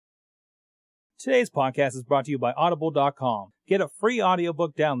Today's podcast is brought to you by Audible.com. Get a free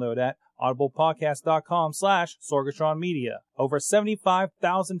audiobook download at audiblepodcast.com/Sorgatron Media. Over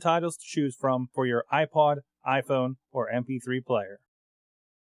 75,000 titles to choose from for your iPod, iPhone, or MP3 player.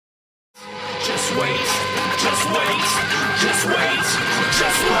 Just wait, just wait, just wait,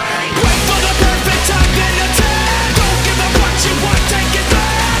 just wait. Wait for the perfect time, then attack. Don't give up what you want, take it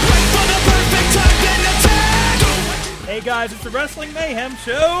back. Wait for the perfect time, then attack. Hey guys, it's the Wrestling Mayhem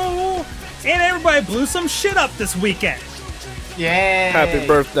Show! And everybody blew some shit up this weekend. Yeah. Happy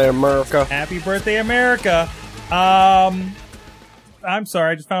birthday, America. Happy birthday, America. I'm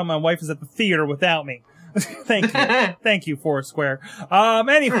sorry, I just found out my wife is at the theater without me. Thank you. Thank you, Foursquare.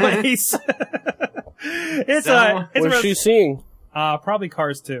 Anyways. It's What's she seeing? Probably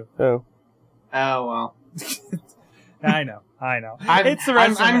Cars 2. Oh. Oh, well. I know.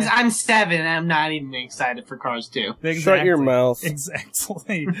 I'm 7 and I'm not even excited for Cars 2. Exactly. Shut your mouth.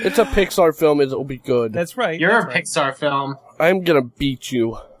 Exactly. It's a Pixar film. It'll be good. That's right. You're that's a right. Pixar film. I'm gonna beat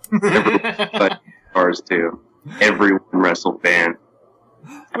you. But Cars too. Every wrestle fan.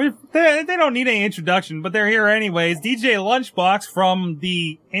 They don't need any introduction, but they're here anyways. DJ Lunchbox from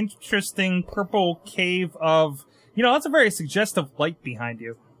the interesting purple cave of... that's a very suggestive light behind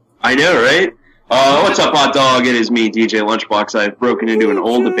you. I know, right? What's up, hot dog? It is me, DJ Lunchbox. I've broken into an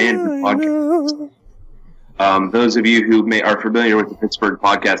old abandoned podcast. Those of you who are familiar with the Pittsburgh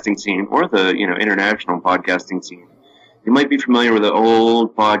podcasting scene or the international podcasting scene, you might be familiar with an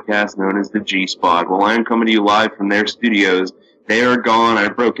old podcast known as the G Spot. Well, I am coming to you live from their studios. They are gone. I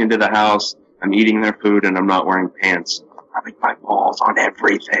broke into the house. I'm eating their food, and I'm not wearing pants. I'm rubbing my balls on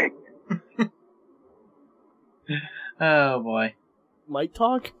everything. Oh, boy. Might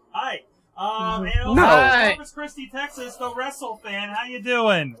talk? Hi. No. Corpus Christi, Texas, the Wrestle Fan. How you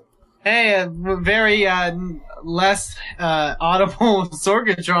doing? Hey, a very less audible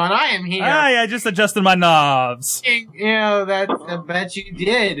Sorgatron. I am here. Hi, I just adjusted my knobs. I bet you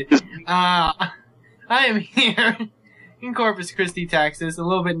did. I am here in Corpus Christi, Texas. A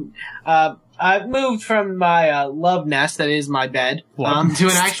little bit. I've moved from my love nest, that is my bed, to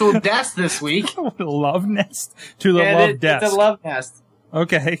an actual desk this week. Love nest to the love desk. It's a love nest.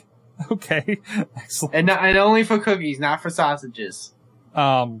 Okay. Excellent. And only for cookies, not for sausages.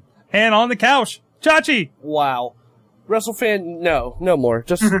 And on the couch, Chachi. Wow. WrestleFan, no more.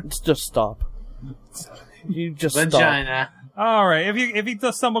 Just stop. You just stop. Vagina. All right. If you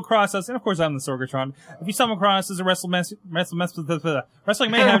just stumble across us, and of course I'm the Sorgatron. If you stumble across us as a Wrestling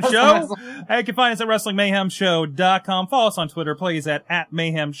Mayhem Show, you can find us at WrestlingMayhemShow.com. Follow us on Twitter, please, at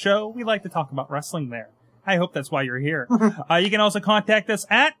Mayhem Show. We like to talk about wrestling there. I hope that's why you're here. You can also contact us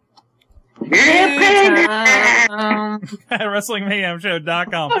at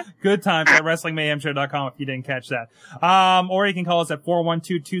WrestlingMayhemShow.com. Good times at WrestlingMayhemShow.com if you didn't catch that. Or you can call us at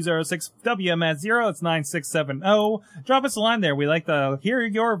 412-206-WMS0. It's 9670. Drop us a line there. We like to hear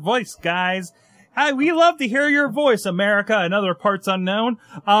your voice, guys. We love to hear your voice, America and other parts unknown.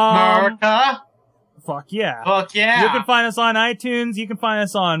 America? Fuck yeah. Fuck yeah. You can find us on iTunes. You can find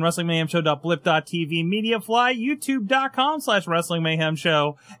us on WrestlingMayhemShow.blip.tv, Mediafly,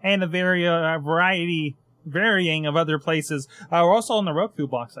 YouTube.com/WrestlingMayhemShow, and a varying of other places. We're also on the Roku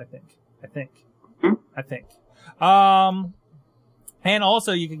box, I think. And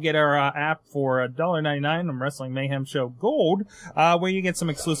also you can get our app for $1.99 on Wrestling Mayhem Show Gold, where you get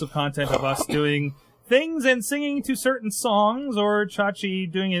some exclusive content of us doing things and singing to certain songs, or Chachi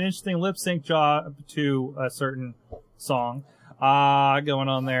doing an interesting lip sync job to a certain song going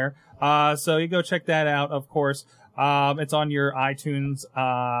on there. So you go check that out, of course. It's on your iTunes.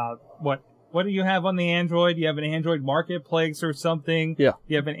 What do you have on the Android? You have an Android Marketplace or something? Yeah.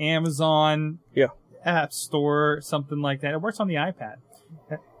 You have an Amazon App Store, something like that. It works on the iPad.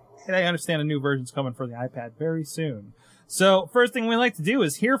 And I understand a new version's coming for the iPad very soon. So, first thing we like to do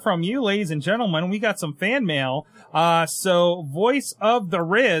is hear from you, ladies and gentlemen. We got some fan mail. So, voice of the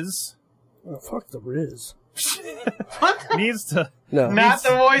Riz. Oh, fuck the Riz. Needs to... No. Not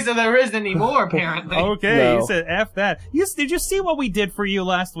the voice of the Riz anymore, apparently. Okay, No. You said F that. Did you see what we did for you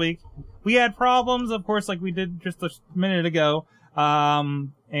last week? We had problems, of course, like we did just a minute ago.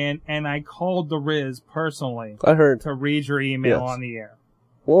 And I called the Riz personally. I heard. To read your email Yes. on the air.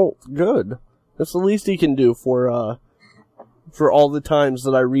 Well, good. That's the least he can do for all the times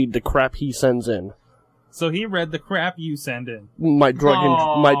that I read the crap he sends in. So he read the crap you send in. My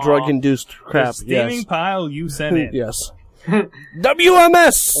drug-induced crap, The steaming yes. pile you sent in. Yes.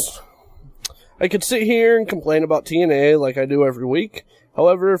 WMS! I could sit here and complain about TNA like I do every week.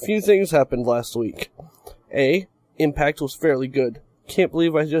 However, a few things happened last week. A, Impact was fairly good. Can't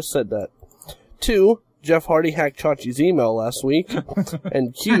believe I just said that. 2, Jeff Hardy hacked Chachi's email last week.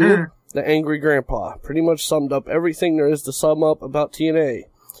 And Q, The Angry Grandpa pretty much summed up everything there is to sum up about TNA.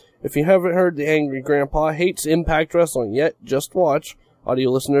 If you haven't heard The Angry Grandpa Hates Impact Wrestling yet, just watch. Audio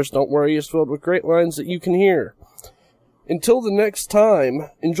listeners, don't worry, it's filled with great lines that you can hear. Until the next time,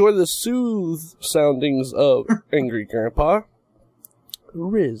 enjoy the soothe soundings of Angry Grandpa.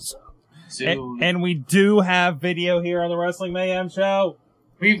 Riz. And we do have video here on the Wrestling Mayhem Show.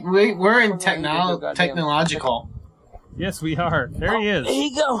 We're in technological. Yes, we are. There he is. There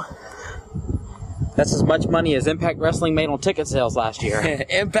you go. That's as much money as Impact Wrestling made on ticket sales last year.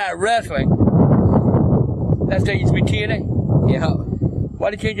 Impact Wrestling? That thing used to be TNA. Yeah. Why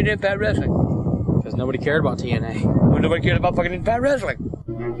did you change it to Impact Wrestling? Because nobody cared about TNA. Well, nobody cared about fucking Impact Wrestling.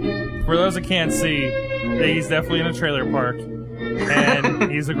 For those that can't see, he's definitely in a trailer park. And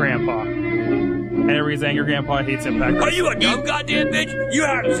he's a grandpa. And everybody's angry grandpa hates Impact Wrestling. Are you a dumb goddamn bitch? You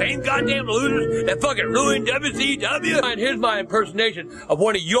are the same goddamn losers that fucking ruined WCW? And here's my impersonation of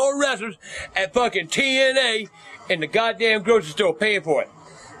one of your wrestlers at fucking TNA in the goddamn grocery store paying for it.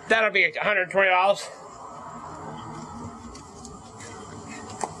 That'll be $120.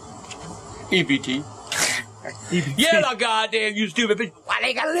 EBT. Yeah, the goddamn you stupid bitch. Why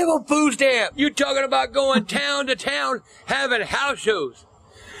they gotta live on food stamp? You talking about going town to town having house shows.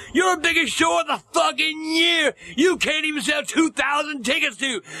 Your biggest show of the fucking year. You can't even sell 2,000 tickets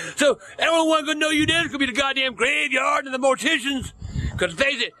to. So everyone gonna know you did. It's gonna be the goddamn graveyard and the morticians. Cause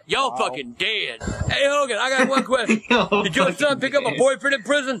face it, y'all fucking dead. Hey Hogan, I got one question. Did your son pick up a boyfriend in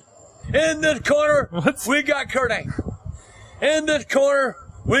prison? In this corner, we got Kurt Angle. In this corner,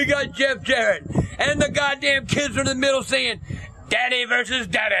 we got Jeff Jarrett. And the goddamn kids are in the middle saying, Daddy versus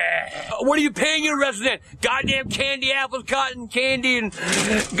Daddy. What are you paying your wrestlers in? Goddamn candy apples, cotton candy, and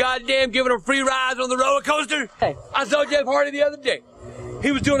goddamn giving them free rides on the roller coaster? Hey, I saw Jeff Hardy the other day.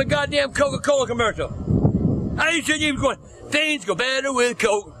 He was doing a goddamn Coca-Cola commercial. I ain't sure you was going, things go better with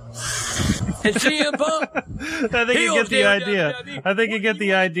Coke. And CM Punk. I think you get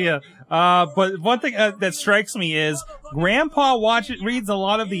the idea. But one thing that strikes me is Grandpa reads a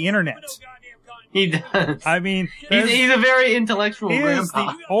lot of the internet. He does. I mean, he's a very intellectual grandpa. He is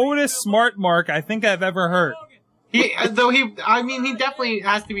the oldest smart mark I think I've ever heard. He definitely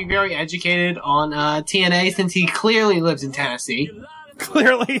has to be very educated on TNA since he clearly lives in Tennessee.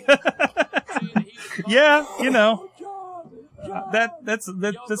 Clearly. Yeah, you know. That's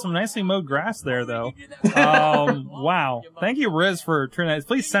some nicely mowed grass there, though. Wow. Thank you, Riz, for turning that.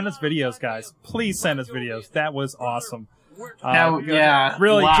 Please send us videos, guys. Please send us videos. That was awesome. Yeah.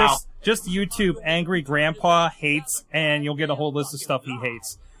 Really, wow. just YouTube Angry Grandpa Hates, and you'll get a whole list of stuff he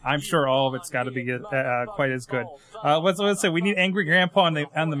hates. I'm sure all of it's got to be quite as good. Let's say we need Angry Grandpa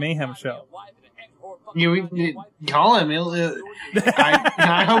on the Mayhem Show. You call him.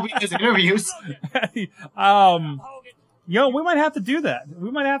 I hope he does interviews. We might have to do that.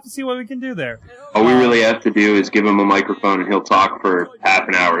 We might have to see what we can do there. All we really have to do is give him a microphone and he'll talk for half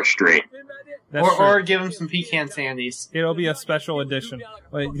an hour straight. Or give him some pecan sandies. It'll be a special edition.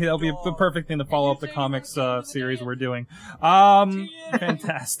 It'll be the perfect thing to follow up the comics series we're doing.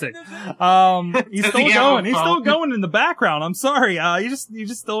 Fantastic. He's still going. He's still going in the background. I'm sorry. You're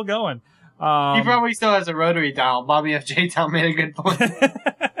just still going. He probably still has a rotary dial. Bobby F. J. Town made a good point.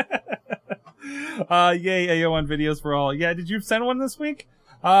 Yay, AO1 videos for all. Yeah, did you send one this week?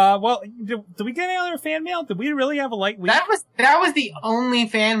 Well, did we get any other fan mail? Did we really have a light week? That was the only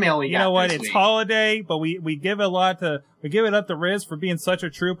fan mail we got. You know what? It's week. holiday, but we give it up to Riz for being such a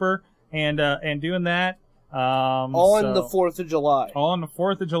trooper and doing that. On the 4th of July. On the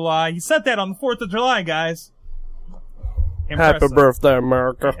 4th of July. He said that on the 4th of July, guys. Impressive. Happy birthday,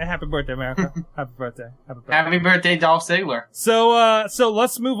 America. Happy birthday, America. Happy birthday. Happy birthday, Dolph Ziggler. So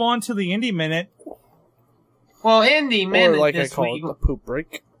let's move on to the Indie Minute. Well, Indie Minute or like this I call week. it, the poop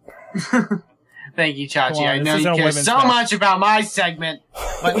break. Thank you, Chachi. I know this you is care women's so match. much about my segment.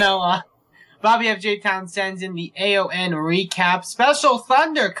 But no, Bobby F. J. Town sends in the AON Recap Special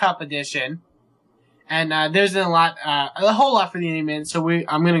Thunder Cup Edition. And there's a whole lot for the Indie Minute, so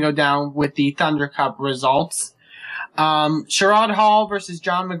I'm going to go down with the Thunder Cup results. Sherrod Hall versus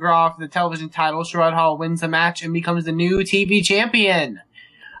John McGraw for the television title. Sherrod Hall wins the match and becomes the new TV champion.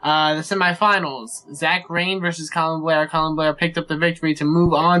 The semifinals, Zach Rain versus Colin Blair. Colin Blair picked up the victory to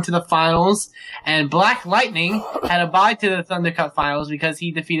move on to the finals, and Black Lightning had a bye to the Thunder Cup finals because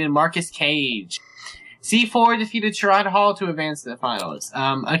he defeated Marcus Cage. C4 defeated Sherrod Hall to advance to the finals.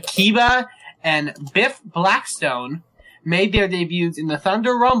 Akiba and Biff Blackstone made their debuts in the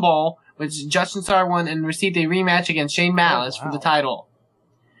Thunder Rumble, which Justin Starr won and received a rematch against Shane Malice for the title.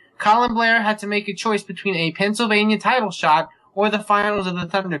 Colin Blair had to make a choice between a Pennsylvania title shot or the finals of the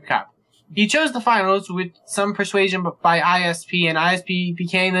Thunder Cup. he chose the finals with some persuasion by ISP, and ISP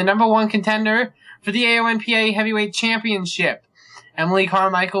became the number 1 contender for the AONPA Heavyweight Championship. Emily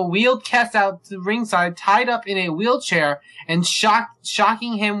Carmichael wheeled Kess out to ringside, tied up in a wheelchair, and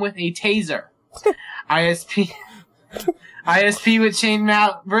shocking him with a taser. ISP with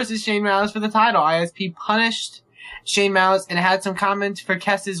versus Shane Malice for the title. ISP punished Shane Malice and had some comments for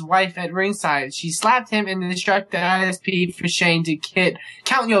Kess's wife at ringside. She slapped him and instructed ISP for Shane to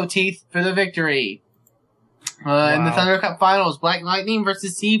count your teeth for the victory. In the Thunder Cup Finals, Black Lightning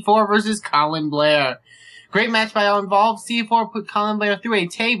versus C4 versus Colin Blair. Great match by all involved. C4 put Colin Blair through a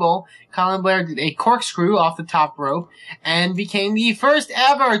table. Colin Blair did a corkscrew off the top rope and became the first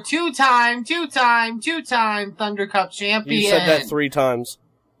ever two-time Thunder Cup champion. You said that 3 times.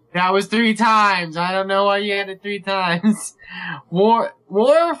 That was 3 times. I don't know why you had it 3 tims. War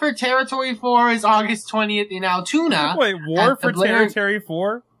for Territory 4 is August 20th in Altoona. Wait, War for Territory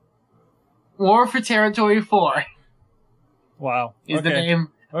 4? War for Territory 4. Wow. Is the name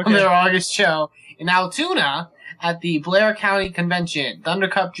of their August show. In Altoona, at the Blair County Convention, Thunder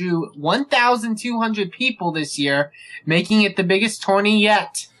Cup drew 1,200 people this year, making it the biggest tourney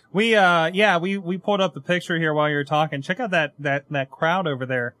yet. We pulled up the picture here while you were talking. Check out that crowd over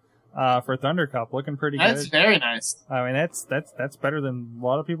there, for Thunder Cup. Looking pretty good. That's very nice. I mean, that's better than a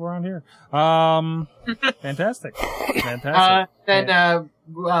lot of people around here. Fantastic. Then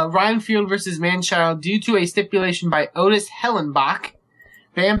Ryan Field versus Manchild, due to a stipulation by Otis Hellenbach.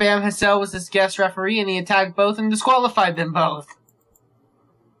 Bam Bam Hassel was his guest referee, and he attacked both and disqualified them both.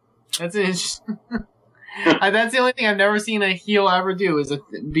 That's interesting. That's the only thing I've never seen a heel ever do, is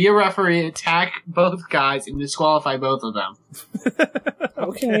be a referee, attack both guys, and disqualify both of them.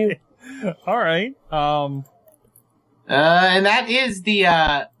 How can you? All right. And that is the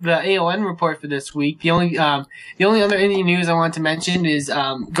AON report for this week. The only other indie news I want to mention is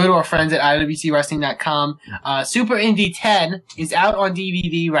go to our friends at IWCWrestling.com. Super Indie 10 is out on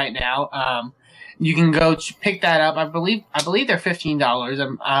DVD right now. You can go pick that up. I believe they're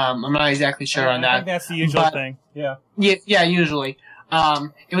 $15. I'm not exactly sure on that. I think that's the usual thing. Yeah. Yeah, usually. I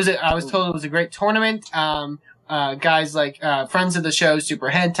was told it was a great tournament. Guys like friends of the show, Super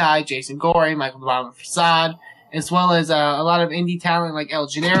Hentai, Jason Gorey, Michael the Bomber Facade, as well as a lot of indie talent like El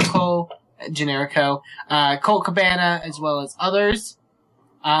Generico, Colt Cabana, as well as others.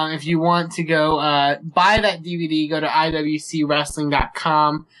 If you want to go buy that DVD, go to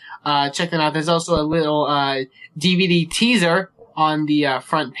IWCWrestling.com. Check them out. There's also a little DVD teaser on the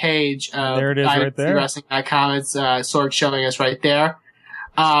front page of there it is, right there. IWCWrestling.com. It's sort of showing us right there.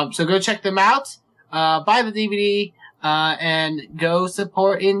 So go check them out, buy the DVD, and go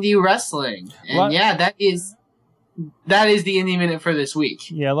support indie wrestling. And that is the Indie Minute for this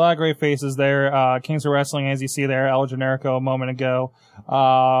week. Yeah, a lot of great faces there. Kings of Wrestling, as you see there, El Generico a moment ago.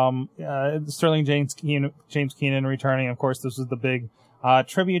 Sterling James Keenan returning. Of course, this was the big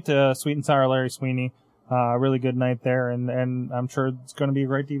tribute to Sweet and Sour Larry Sweeney. Really good night there, and I'm sure it's going to be a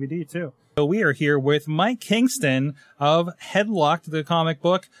great DVD too. So we are here with Mike Kingston of Headlocked, the comic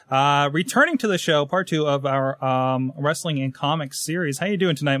book, returning to the show, part 2 of our Wrestling in Comics series. How you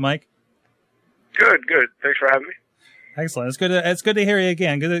doing tonight, Mike? Good. Thanks for having me. Excellent. It's good to hear you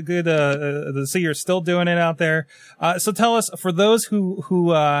again. Good to see you're still doing it out there. So tell us, for those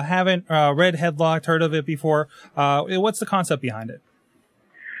who haven't read Headlocked, heard of it before, what's the concept behind it?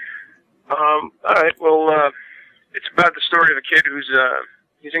 All right. Well, it's about the story of a kid who's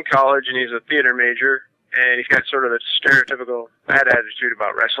he's in college and he's a theater major, and he's got sort of the stereotypical bad attitude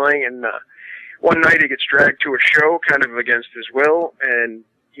about wrestling. And one night he gets dragged to a show, kind of against his will, and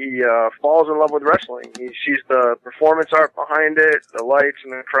he falls in love with wrestling. He sees the performance art behind it, the lights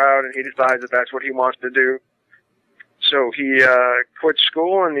and the crowd, and he decides that that's what he wants to do. So he quits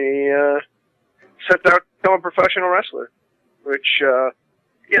school and he sets out to become a professional wrestler, which,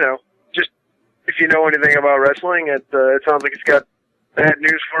 just if you know anything about wrestling, it sounds like it's got bad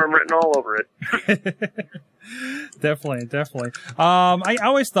news for him written all over it. Definitely. I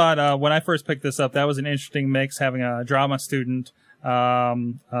always thought when I first picked this up, that was an interesting mix, having a drama student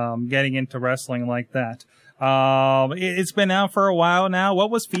getting into wrestling like that. It's been out for a while now. What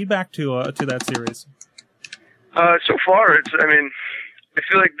was feedback to that series? So far, I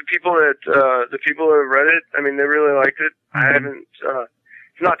feel like the people who have read it, they really liked it. I haven't,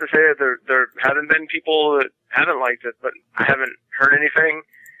 it's not to say that there haven't been people that haven't liked it, but I haven't heard anything.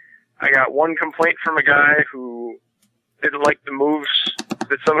 I got one complaint from a guy who didn't like the moves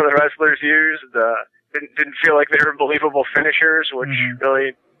that some of the wrestlers used. Didn't feel like they were believable finishers, which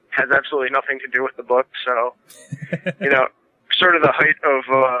really has absolutely nothing to do with the book. So, sort of the height of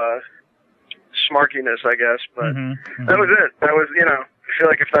smarkiness, I guess. But that was it. That was, feel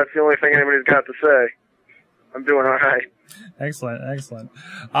like if that's the only thing anybody's got to say, I'm doing all right. Excellent.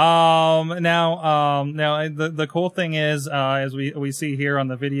 Now, the cool thing is, as we see here on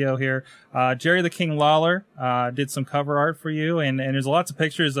the video here, Jerry the King Lawler, did some cover art for you, and there's lots of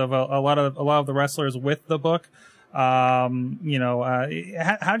pictures of a lot of the wrestlers with the book. How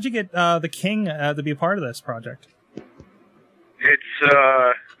did you get, the King, to be a part of this project? It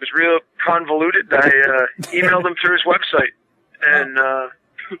was real convoluted. I, emailed him through his website, and,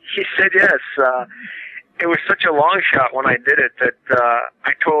 he said yes. It was such a long shot when I did it that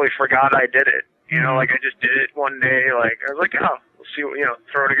I totally forgot I did it. You know, like I just did it one day. Like I was like, oh, we'll see.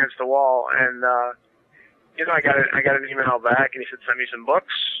 Throw it against the wall. And I got an email back, and he said send me some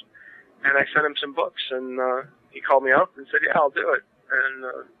books. And I sent him some books, and he called me up and said, yeah, I'll do it.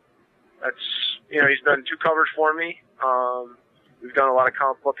 And that's he's done 2 covers for me. We've done a lot of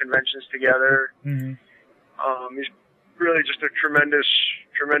comic book conventions together. Mm-hmm. He's really just a tremendous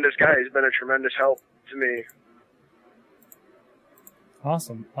guy. He's been a tremendous help to me.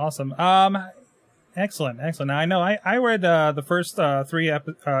 Awesome. Excellent. Now, I know I read the first 3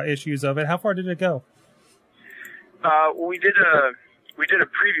 issues of it. How far did it go? We did a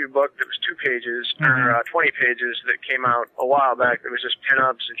preview book that was 2 pages, or 20 pages, that came out a while back. It was just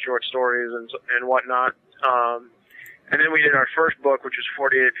pinups and short stories and whatnot. And then we did our first book, which was a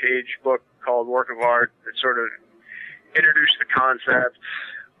 48-page book called Work of Art, that sort of introduced the concept.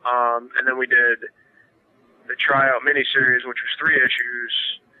 And then we did the tryout miniseries, which was 3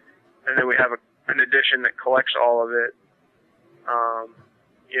 issues, and then we have an edition that collects all of it, a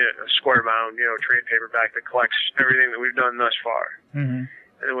square bound, trade paperback that collects everything that we've done thus far. Mm-hmm.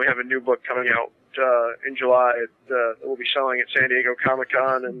 And then we have a new book coming out in July that we'll be selling at San Diego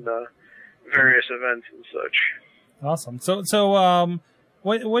Comic-Con and various events and such. Awesome. So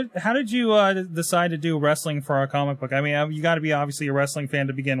how did you decide to do wrestling for our comic book? I mean, you got to be obviously a wrestling fan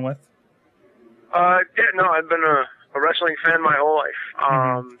to begin with. I've been a wrestling fan my whole life,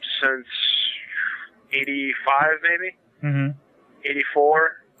 since 85 maybe,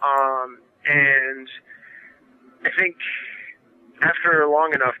 84, and I think after a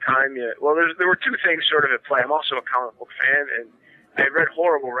long enough time, there were 2 things sort of at play. I'm also a comic book fan, and I had read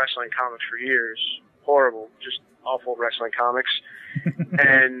horrible wrestling comics for years, just awful wrestling comics,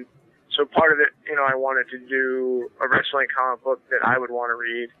 and so part of it, I wanted to do a wrestling comic book that I would want to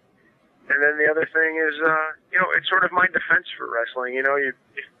read. And then the other thing is, it's sort of my defense for wrestling. If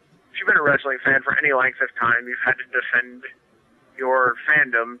you've been a wrestling fan for any length of time, you've had to defend your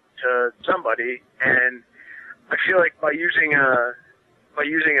fandom to somebody. And I feel like by using a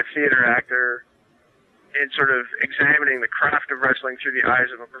theater actor and sort of examining the craft of wrestling through the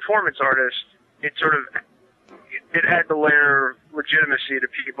eyes of a performance artist, it had the layer of legitimacy to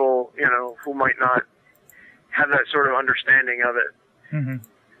people, who might not have that sort of understanding of it. Mm-hmm.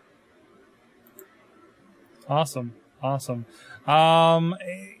 Awesome.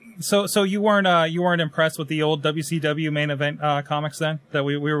 So you weren't impressed with the old WCW main event comics then? That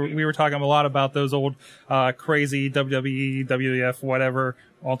we were talking a lot about those old crazy WWE, WWF, whatever,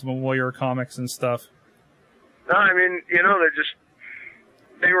 Ultimate Warrior comics and stuff. No, I mean,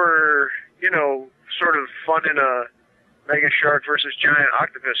 they were, sort of fun in a Mega Shark versus Giant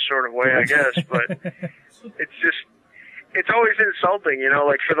Octopus sort of way, I guess, but it's always insulting,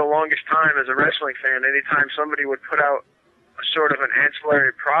 like for the longest time as a wrestling fan, anytime somebody would put out a sort of an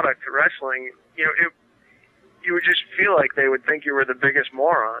ancillary product to wrestling, you would just feel like they would think you were the biggest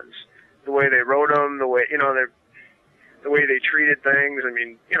morons. The way they wrote them, the way they treated things. I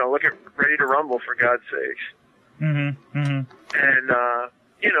mean, look at Ready to Rumble, for God's sakes. Mm-hmm. Mm-hmm. And,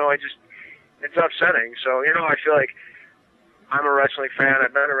 it's upsetting. So, I feel like I'm a wrestling fan.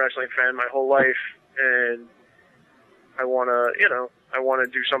 I've been a wrestling fan my whole life, and I want to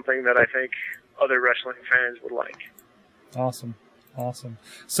do something that I think other wrestling fans would like. Awesome.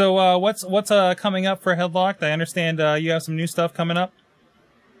 So, what's coming up for Headlocked? I understand you have some new stuff coming up.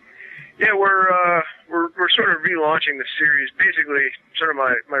 Yeah, we're sort of relaunching the series. Basically, sort of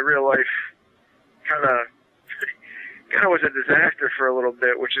my real life kind of was a disaster for a little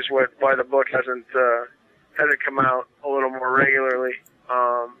bit, which is why the book hasn't come out a little more regularly.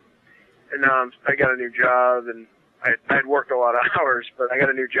 And now I got a new job, and I'd worked a lot of hours, but I got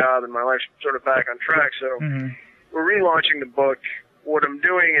a new job, and my life's sort of back on track. So we're relaunching the book. What I'm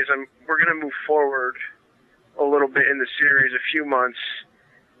doing is we're going to move forward a little bit in the series, a few months,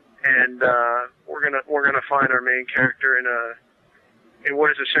 and we're gonna find our main character in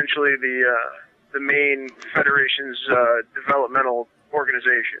what is essentially the main Federation's developmental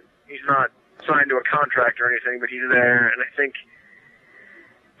organization. He's not signed to a contract or anything, but he's there, and I think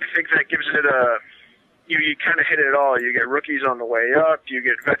that gives it you kind of hit it all. You get rookies on the way up, you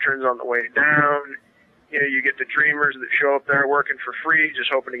get veterans on the way down. You get the dreamers that show up there working for free,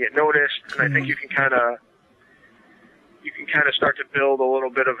 just hoping to get noticed. And I think you can kind of start to build a little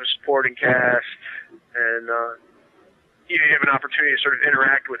bit of a supporting cast, and you have an opportunity to sort of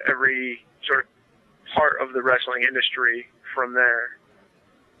interact with every sort of part of the wrestling industry from there.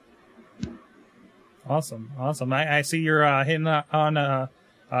 Awesome. I see you're hitting on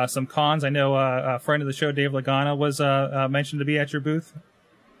some cons. I know a friend of the show, Dave Lagana, was mentioned to be at your booth.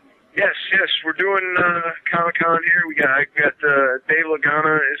 Yes, we're doing Comic-Con here. We got Dave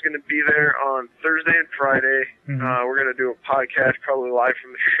Lagana is going to be there on Thursday and Friday. We're going to do a podcast, probably live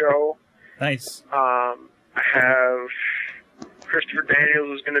from the show. Nice. I have Christopher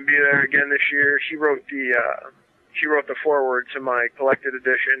Daniels is going to be there again this year. She wrote the foreword to my collected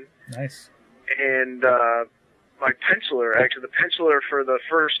edition. Nice. And my penciler, actually the penciler for the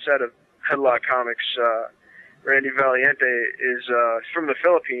first set of Headlock Comics, Randy Valiente, is from the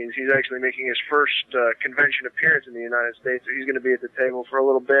Philippines. He's actually making his first convention appearance in the United States, so he's going to be at the table for a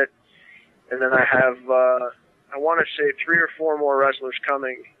little bit. And then I have, I want to say 3 or 4 more wrestlers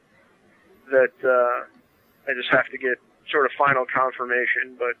coming that I just have to get sort of final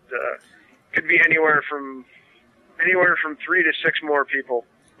confirmation, but could be anywhere from 3 to 6 more people.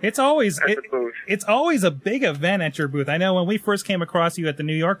 It's always at the booth. It's always a big event at your booth. I know when we first came across you at the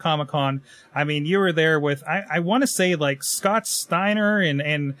New York Comic-Con, I mean, you were there with I want to say like Scott Steiner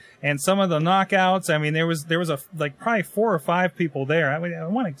and some of the knockouts. I mean, there was like probably 4 or 5 people there. I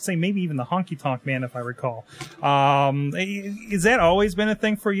want to say maybe even the Honky Tonk Man, if I recall. Is that always been a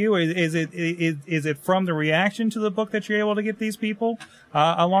thing for you? Is it from the reaction to the book that you're able to get these people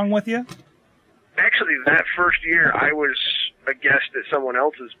along with you? Actually, that first year I was a guest at someone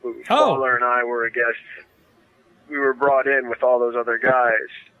else's booth. Oh. Lawler and I were a guest. We were brought in with all those other guys.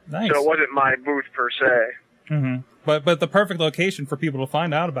 Nice. So it wasn't my booth per se. Mm-hmm. But the perfect location for people to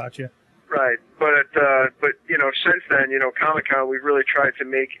find out about you. Right. But since then, Comic-Con, we've really tried to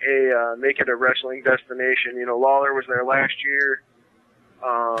make it a wrestling destination. Lawler was there last year.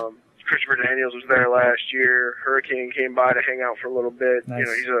 Christopher Daniels was there last year. Hurricane came by to hang out for a little bit. Nice.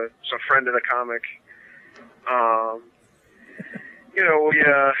 He's a friend of the comic. We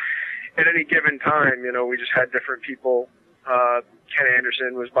at any given time, we just had different people. Ken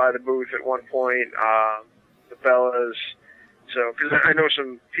Anderson was by the booth at one point. The Bellas. So, because I know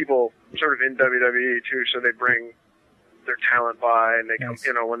some people sort of in WWE too, so they bring their talent by, and they Nice.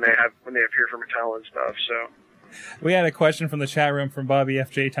 come, when they appear for Mattel and stuff. So. We had a question from the chat room from Bobby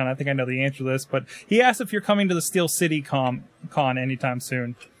FJ Town. I think I know the answer to this, but he asked if you're coming to the Steel City Con anytime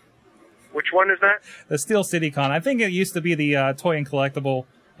soon. Which one is that? The Steel City Con. I think it used to be the Toy and Collectible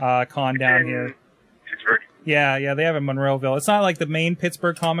con down here. Pittsburgh? Yeah, they have it in Monroeville. It's not like the main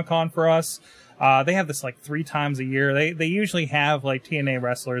Pittsburgh Comic Con for us. They have this like 3 times a year. They usually have like TNA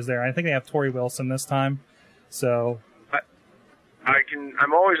wrestlers there. I think they have Tori Wilson this time. So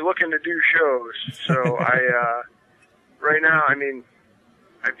I'm always looking to do shows. So right now,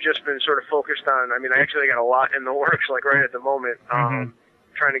 I've just been sort of focused on, I actually got a lot in the works, like right at the moment.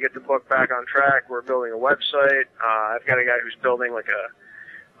 Trying to get the book back on track. We're building a website. I've got a guy who's building like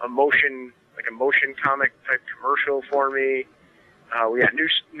a motion comic type commercial for me. We got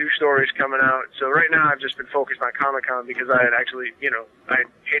new stories coming out. So right now I've just been focused on Comic-Con because I had actually, I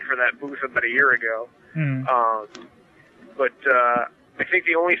paid for that booth about a year ago. But I think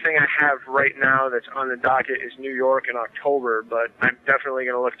the only thing I have right now that's on the docket is New York in October, but I'm definitely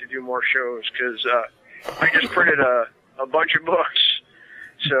going to look to do more shows because I just printed a bunch of books.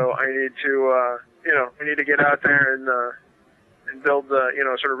 So I need to get out there and build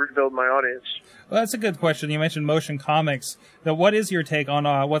sort of rebuild my audience. Well, that's a good question. You mentioned motion comics. Now, what is your take on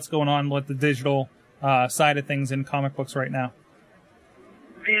what's going on with the digital side of things in comic books right now?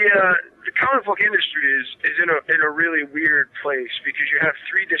 The comic book industry is in a really weird place because you have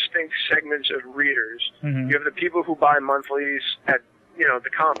 3 distinct segments of readers. Mm-hmm. You have the people who buy monthlies at the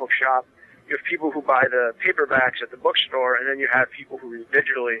comic book shop. You have people who buy the paperbacks at the bookstore, and then you have people who read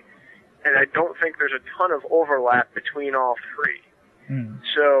digitally. And I don't think there's a ton of overlap between all 3.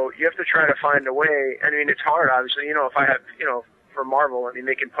 So you have to try to find a way. It's hard, obviously. If I have, for Marvel,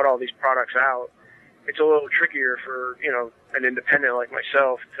 they can put all these products out. It's a little trickier for, an independent like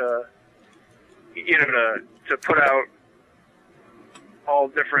myself to put out all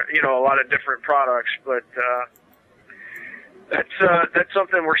different, a lot of different products. But that's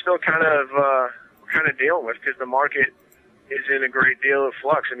something we're still kind of dealing with because the market is in a great deal of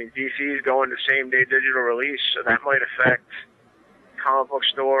flux. DC is going to same-day digital release, so that might affect comic book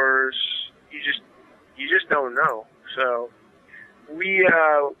stores. You just don't know. So we're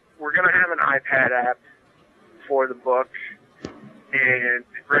going to have an iPad app for the book. And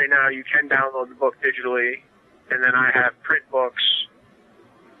right now you can download the book digitally. And then I have print books.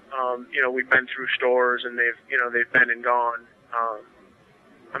 We've been through stores and they've been and gone.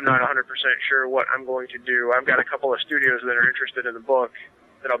 I'm not 100% sure what I'm going to do. I've got a couple of studios that are interested in the book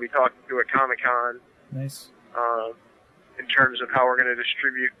that I'll be talking to at Comic-Con. Nice. In terms of how we're going to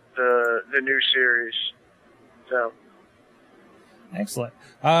distribute the new series. So. Excellent.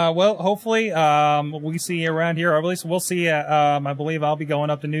 Well, hopefully, we see you around here. Or at least we'll see you. I believe I'll be going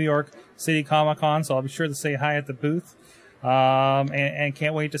up to New York City Comic-Con, so I'll be sure to say hi at the booth. And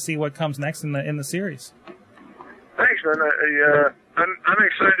can't wait to see what comes next in the series. Thanks, man. I'm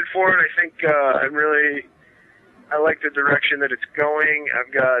excited for it. I think I like the direction that it's going.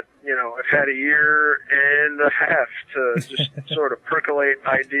 I've had a year and a half to just sort of percolate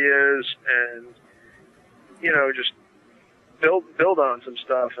ideas and just build on some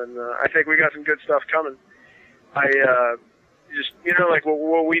stuff. And I think we got some good stuff coming.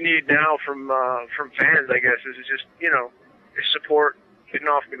 What we need now from fans, I guess, is just is support, getting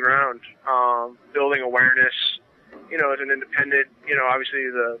off the ground, building awareness. As an independent, obviously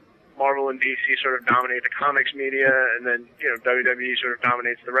the Marvel and DC sort of dominate the comics media, and then WWE sort of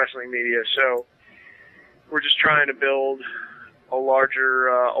dominates the wrestling media. So we're just trying to build a larger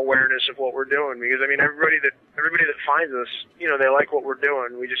awareness of what we're doing, because everybody that finds us, they like what we're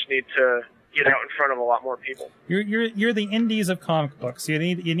doing. We just need to get out in front of a lot more people. You're the indies of comic books. You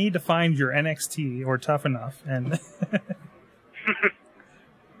need to find your NXT or Tough Enough and.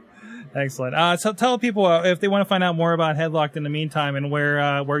 Excellent. So tell people if they want to find out more about Headlocked in the meantime, and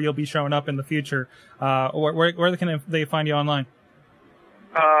where you'll be showing up in the future. Where can they find you online?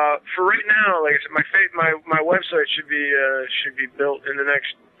 For right now, like I said, my website should be built in the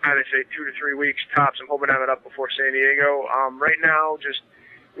next, I'd say, 2 to 3 weeks tops. I'm hoping to have it up before San Diego. Right now,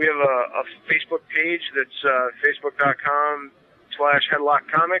 we have a Facebook page that's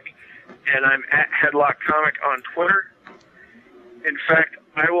facebook.com/HeadlockComic, and I'm at HeadlockComic on Twitter. In fact,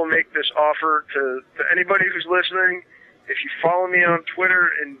 I will make this offer to anybody who's listening. If you follow me on Twitter,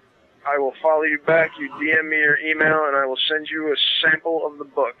 and I will follow you back, you DM me your email, and I will send you a sample of the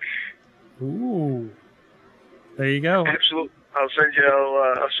book. Ooh, there you go. Absolutely, I'll send you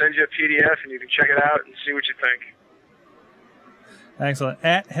a PDF, and you can check it out and see what you think. Excellent.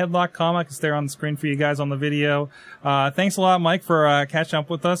 At Headlock Comic, it's there on the screen for you guys on the video. Thanks a lot, Mike, for catching up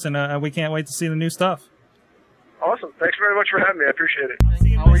with us, and we can't wait to see the new stuff. Awesome. Thanks very much for having me. I appreciate it.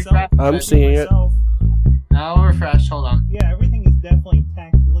 I'm seeing it. Now refresh. Hold on. Yeah, everything is definitely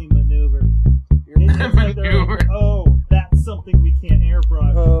tactically maneuvered. That's something we can't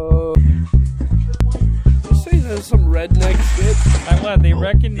airbrush. You say there's some redneck shit? I'm glad they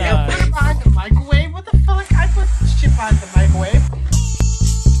recognize. Put it on the microwave? What the fuck? I put shit on the microwave.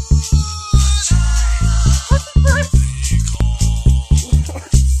 What the fuck?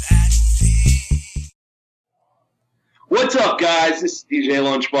 What's up, guys? This is DJ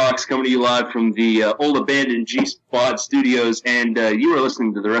Lunchbox coming to you live from the old abandoned G-Spot studios, and you are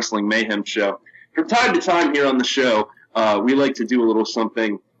listening to the Wrestling Mayhem Show. From time to time here on the show, we like to do a little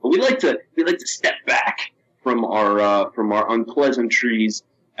something, but we like to step back from our unpleasantries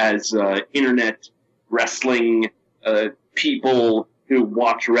as internet wrestling people who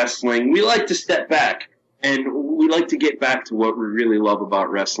watch wrestling. We like to step back, and we like to get back to what we really love about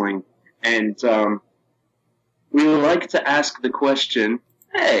wrestling, and we would like to ask the question,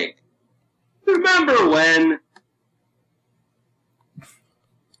 hey, remember when?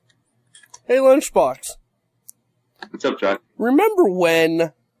 Hey, Lunchbox. What's up, John? Remember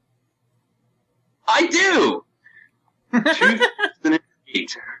when? I do!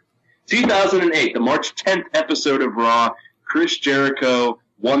 2008, the March 10th episode of Raw, Chris Jericho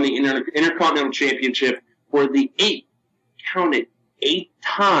won the Intercontinental Championship for the 8th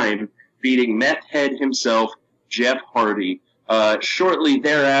time, beating meth head himself, Jeff Hardy. Shortly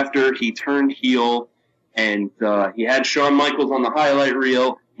thereafter, he turned heel, and he had Shawn Michaels on the highlight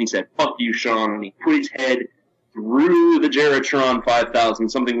reel. He said, "Fuck you, Shawn," and he put his head through the Jeritron 5000,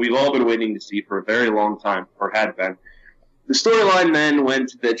 something we've all been waiting to see for a very long time, or had been. The storyline then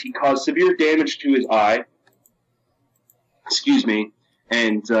went that he caused severe damage to his eye.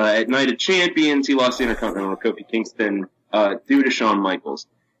 And at Night of Champions, he lost the Intercontinental to Kofi Kingston due to Shawn Michaels.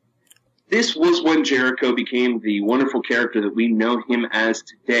 This was when Jericho became the wonderful character that we know him as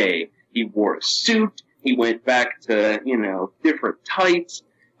today. He wore a suit. He went back to, different tights.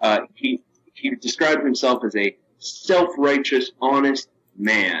 He described himself as a self-righteous, honest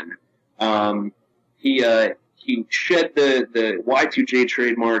man. He shed the Y2J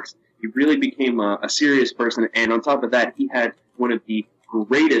trademarks. He really became a serious person. And on top of that, he had one of the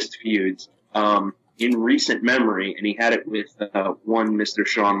greatest feuds in recent memory, and he had it with one Mr.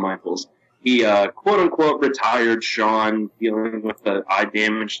 Shawn Michaels. He, quote-unquote, retired Shawn, dealing with the eye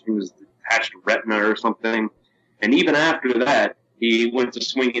damage. He was attached to retina or something. And even after that, he went to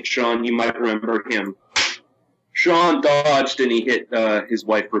swing at Shawn. You might remember him. Shawn dodged, and he hit his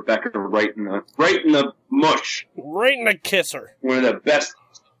wife, Rebecca, right in the mush. Right in the kisser. One of the best.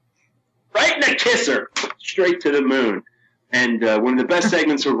 Right in the kisser. Straight to the moon. And one of the best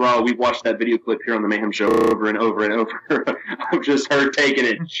segments of Raw, we've watched that video clip here on the Mayhem Show over and over and over. I've just heard taking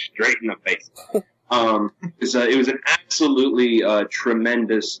it straight in the face. It was an absolutely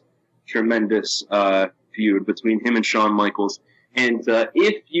tremendous feud between him and Shawn Michaels. And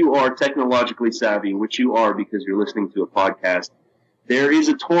if you are technologically savvy, which you are because you're listening to a podcast, there is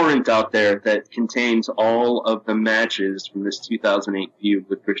a torrent out there that contains all of the matches from this 2008 feud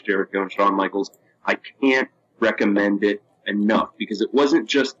with Chris Jericho and Shawn Michaels. I can't recommend it enough because it wasn't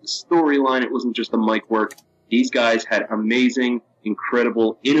just the storyline, it wasn't just the mic work. These guys had amazing,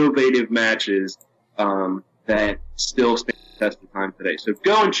 incredible, innovative matches that still stand the test of time today. So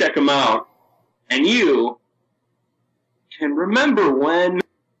go and check them out, and you can remember when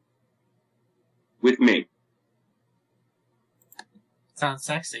with me. Sounds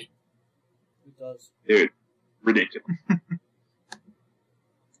sexy. It does. Dude, ridiculous.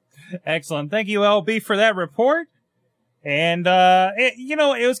 Excellent. Thank you, LB, for that report. And,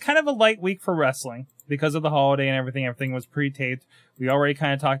 it was kind of a light week for wrestling because of the holiday and everything. Everything was pre-taped. We already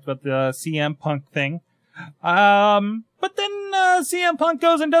kind of talked about the CM Punk thing. But then, CM Punk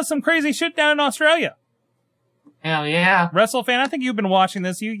goes and does some crazy shit down in Australia. Hell yeah. WrestleFan, I think you've been watching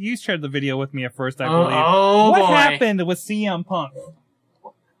this. You shared the video with me at first, I believe. Oh, what boy. happened with CM Punk?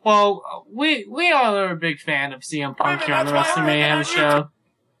 Well, we all are a big fan of CM Punk here on the Wrestling Mayhem Show.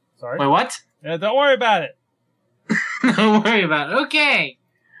 Sorry? Wait, what? Don't worry about it. Don't worry about it. Okay.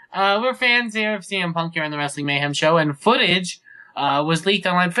 We're fans here of CM Punk here on the Wrestling Mayhem Show, and footage was leaked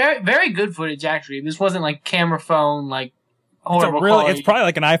online. Very, very good footage, actually. This wasn't like camera phone, like horrible quality. It's probably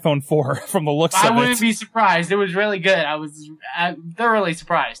like an iPhone 4 from the looks of it. I wouldn't be surprised. It was really good. I was thoroughly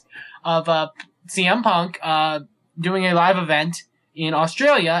surprised of CM Punk doing a live event in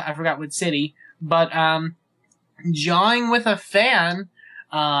Australia. I forgot what city, but jawing with a fan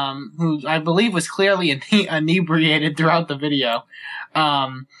who I believe was clearly inebriated throughout the video.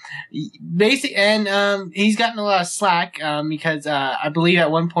 He's gotten a lot of slack because I believe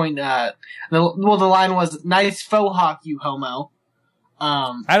at one point the line was "nice faux hawk, you homo."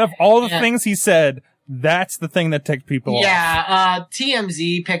 Out of all the things he said, that's the thing that ticked people off. Yeah,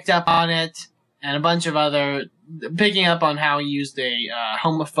 TMZ picked up on it, and a bunch of other picking up on how he used a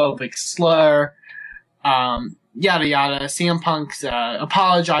homophobic slur. Yada yada. CM Punk's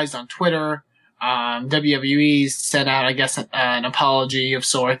apologized on Twitter. WWE sent out, I guess, an apology of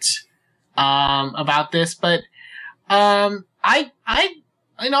sorts about this. But I,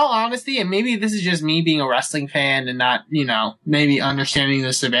 in all honesty, and maybe this is just me being a wrestling fan and not, maybe understanding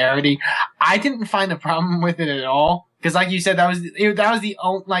the severity, I didn't find a problem with it at all. Because, like you said, that was the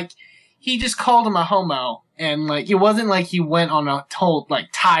only, like, he just called him a homo, and like it wasn't like he went on a total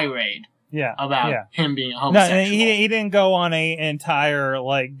tirade. About him being a homosexual. No, he didn't go on an entire,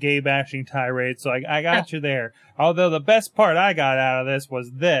 gay bashing tirade, so I got you there. Although the best part I got out of this was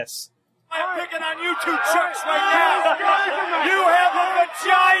this. I'm picking on you two jerks right now. You have a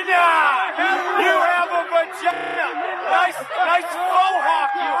vagina. You have a vagina. Nice faux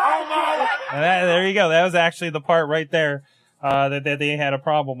hawk, you homo. And there you go. That was actually the part right there, that they had a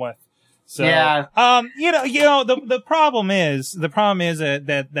problem with. So, yeah. The problem is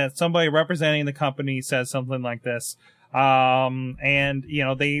that somebody representing the company says something like this. And,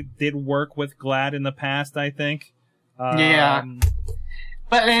 they did work with GLAAD in the past, I think. Yeah.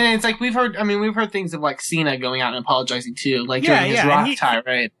 But and it's like we've heard things of like Cena going out and apologizing too, like during his Rock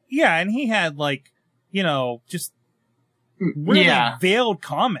tirade. Yeah, and he had just really veiled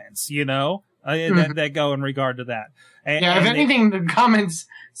comments, that go in regard to that. And, if anything, the comments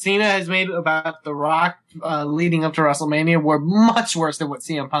Cena has made about The Rock leading up to WrestleMania were much worse than what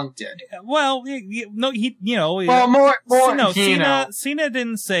CM Punk did. Well, Cena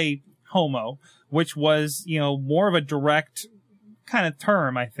didn't say homo, which was, more of a direct kind of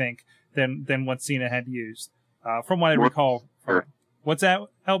term, I think, than what Cena had used, from what I recall. What's that,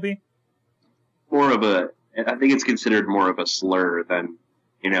 LB? I think it's considered more of a slur than,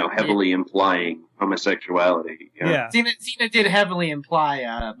 heavily implying homosexuality. Yeah. Cena did heavily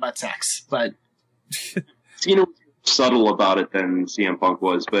imply butt sex, but Cena was subtle about it than CM Punk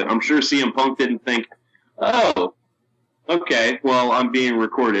was, but I'm sure CM Punk didn't think, oh, okay, well, I'm being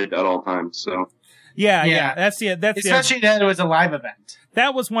recorded at all times, so. Yeah. That's especially that it was a live event.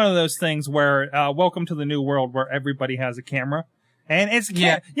 That was one of those things where, welcome to the new world where everybody has a camera. And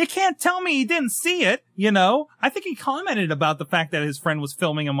you can't tell me he didn't see it, you know? I think he commented about the fact that his friend was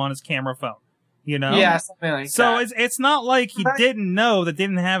filming him on his camera phone, you know? Yeah, something like that. So it's not like he didn't know that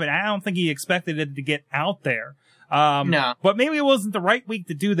didn't have it. I don't think he expected it to get out there. No. But maybe it wasn't the right week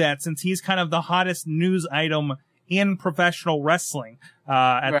to do that since he's kind of the hottest news item in professional wrestling,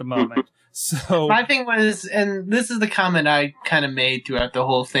 at the moment. So my thing was, and this is the comment I kind of made throughout the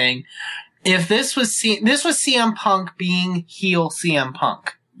whole thing. If this was CM Punk being heel CM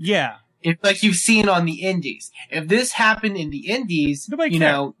Punk. Yeah. If, like you've seen on the indies. If this happened in the indies, Nobody you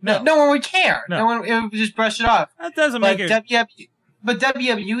cared. know, No. no one would care. No. No one it would just brush it off. That doesn't make it. But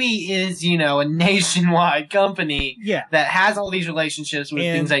WWE is, you know, a nationwide company Yeah. that has all these relationships with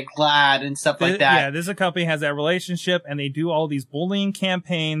And things like GLAAD and stuff like that. Yeah, this is a company has that relationship, and they do all these bullying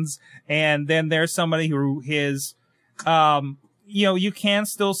campaigns, and then there's somebody who is, you know, you can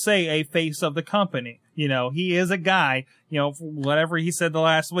still say a face of the company. You know, he is a guy, you know, whatever he said the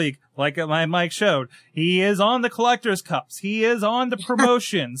last week, like my mic showed, he is on the collector's cups. He is on the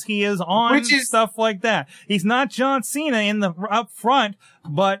promotions. He is on stuff like that. He's not John Cena in the up front,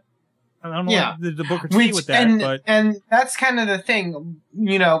 but I don't know the Booker T with that. And that's kind of the thing.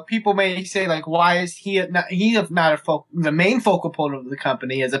 You know, people may say, like, why is he not the main focal point of the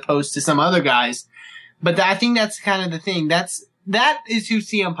company as opposed to some other guys? But I think that's kind of the thing. That is who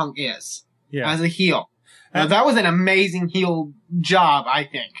CM Punk is. Yeah. As a heel. Now, that was an amazing heel job, I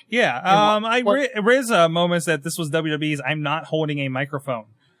think. Yeah. Riz moments that this was WWE's I'm not holding a microphone.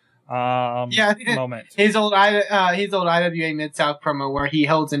 Moment. His old IWA Mid-South promo where he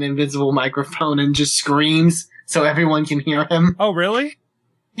holds an invisible microphone and just screams so everyone can hear him. Oh, really?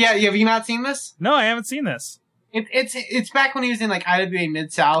 Yeah. Have you not seen this? No, I haven't seen this. It's back when he was in like IWA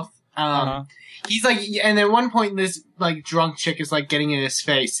Mid-South. He's like, and at one point this like drunk chick is like getting in his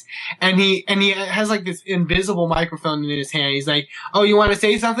face, and he has like this invisible microphone in his hand. He's like, "Oh, you want to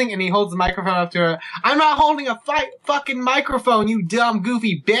say something?" And he holds the microphone up to her. "I'm not holding a fucking microphone, you dumb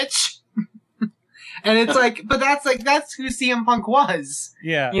goofy bitch." And it's like, but that's who CM Punk was.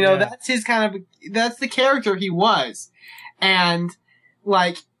 Yeah, you know, that's his that's the character he was, and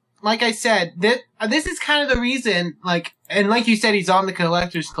like I said, this is kind of the reason, like, and like you said, he's on the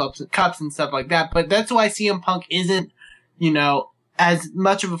collector's cups and stuff like that, but that's why CM Punk isn't, you know, as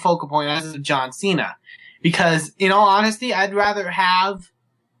much of a focal point as John Cena. Because, in all honesty, I'd rather have,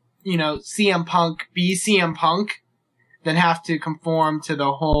 you know, CM Punk be CM Punk than have to conform to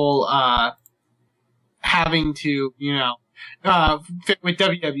the whole, having to, you know, fit with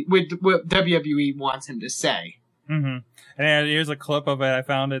what WWE wants him to say. Mm-hmm. And here's a clip of it. I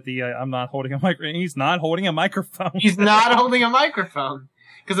found it. I'm not holding a microphone. He's not holding a microphone. He's not holding a microphone.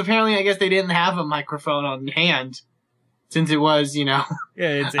 Because apparently, I guess they didn't have a microphone on hand. Since it was, you know,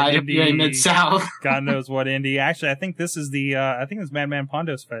 it's IWA Mid-South. God knows what indie. Actually, I think this is I think it's Madman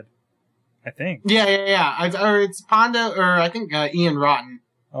Pondo's Fed. I think. Yeah. Or it's Pondo, or I think Ian Rotten.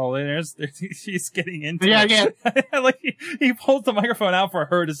 Oh, she's getting into it. Yeah. Like, he pulls the microphone out for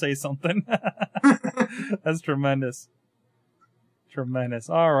her to say something. That's tremendous. Tremendous.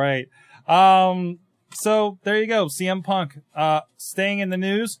 All right. So there you go. CM Punk, staying in the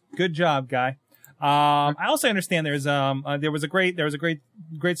news. Good job, guy. I also understand there was great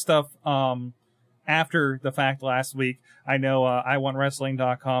stuff, after the fact last week. I know,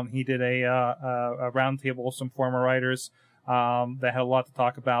 iWantWrestling.com, he did a roundtable with some former writers, that had a lot to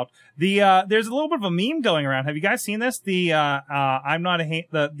talk about. There's a little bit of a meme going around. Have you guys seen this? I'm a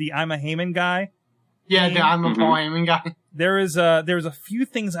Heyman guy. Yeah, I'm a Paul Heyman guy. There was a few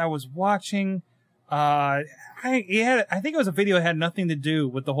things I was watching. I think it was a video that had nothing to do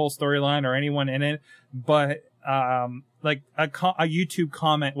with the whole storyline or anyone in it, but, like a YouTube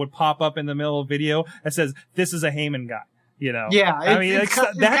comment would pop up in the middle of the video that says, "This is a Heyman guy." You know? Yeah, it's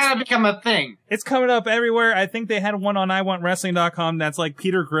kind of become a thing. It's coming up everywhere. I think they had one on iWantWrestling.com that's like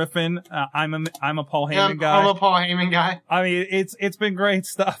Peter Griffin. I'm a Paul Heyman guy. I'm a Paul Heyman guy. I mean, it's been great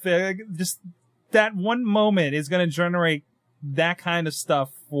stuff. Just that one moment is going to generate that kind of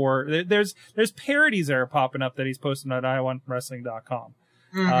stuff there's parodies that are popping up that he's posting on iWantWrestling.com.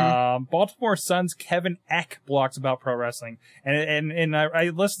 Mm-hmm. Baltimore Sun's Kevin Eck blogs about pro wrestling, and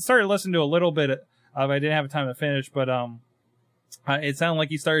I started listening to a little bit of. I didn't have time to finish, but it sounded like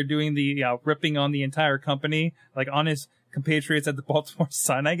he started doing the ripping on the entire company, like on his compatriots at the Baltimore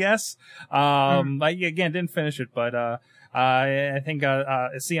Sun, I guess. Again, didn't finish it, but I think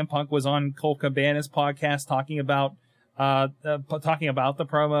CM Punk was on Colt Cabana's podcast talking about the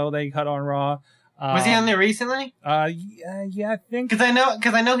promo they cut on Raw. Was he on there recently? Yeah, I think Because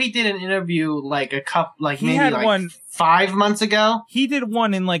I know he did an interview like he maybe had like one 5 months ago. he did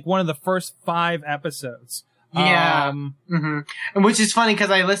one in like one of the first 5 episodes. Yeah. And which is funny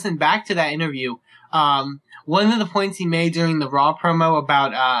because I listened back to that interview. One of the points he made during the Raw promo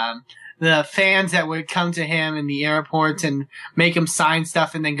about the fans that would come to him in the airports and make him sign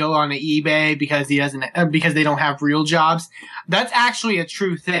stuff and then go on to eBay because because they don't have real jobs. That's actually a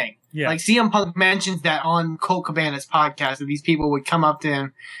true thing. Yeah. Like CM Punk mentions that on Colt Cabana's podcast that these people would come up to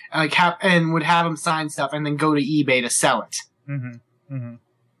him and would have him sign stuff and then go to eBay to sell it.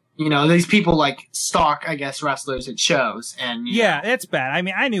 You know, these people like stalk, I guess, wrestlers at shows and yeah, it's bad. I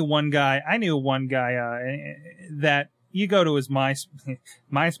mean, I knew one guy that you go to his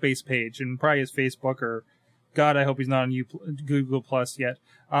MySpace page and probably his Facebook or God, I hope he's not on Google Plus yet.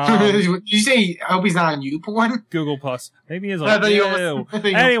 Did you say I hope he's not on YouPorn? Google Plus. Maybe he's I on. thought you Ew.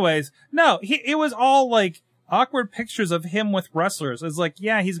 Anyways, no, it was all like awkward pictures of him with wrestlers. It's like,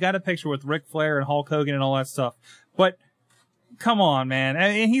 yeah, he's got a picture with Ric Flair and Hulk Hogan and all that stuff, but come on, man.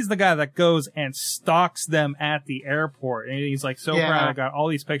 And he's the guy that goes and stalks them at the airport. And he's like, so proud I got all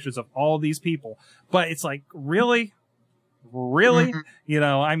these pictures of all these people. But it's like, really? Really? You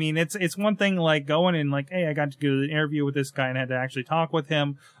know, I mean, it's one thing like going and like, hey, I got to do an interview with this guy and had to actually talk with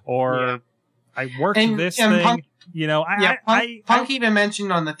him, or I worked this thing. Punk, you know, Punk even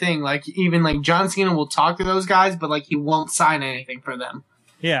mentioned on the thing, like, even like John Cena will talk to those guys, but like he won't sign anything for them.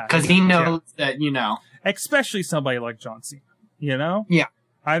 Yeah. Because he knows that, you know. Especially somebody like John Cena, you know? Yeah.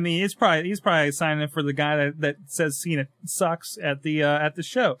 I mean, he's probably signing for the guy that says Cena sucks at the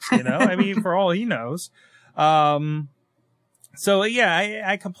show, you know? I mean, for all he knows. So yeah,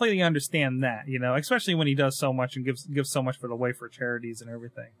 I completely understand that, you know, especially when he does so much and gives so much away for charities and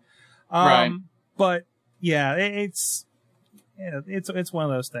everything. Right. But yeah, it's one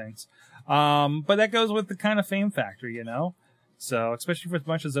of those things. But that goes with the kind of fame factor, you know? So, especially for as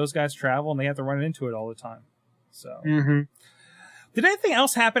much as those guys travel and they have to run into it all the time. So. Did anything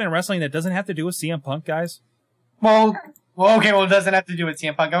else happen in wrestling that doesn't have to do with CM Punk, guys? Well, it doesn't have to do with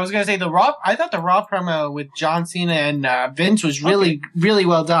CM Punk. I was going to say I thought the Raw promo with John Cena and Vince was really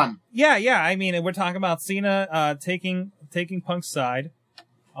well done. Yeah. I mean, we're talking about Cena taking Punk's side.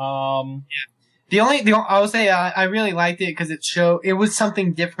 I would say I really liked it because it was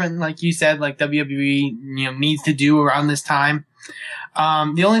something different, like you said, like WWE needs to do around this time.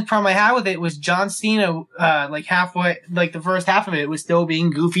 The only problem I had with it was John Cena, like halfway, like the first half of it was still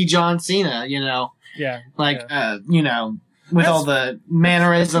being goofy John Cena, you know. Yeah. Like, you know, with all the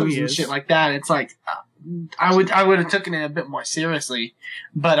mannerisms and shit like that, it's like, I would have taken it a bit more seriously.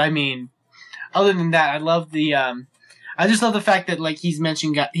 But I mean, other than that, I love I just love the fact that like he's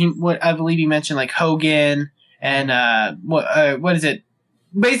mentioned, I believe he mentioned like Hogan and, what is it?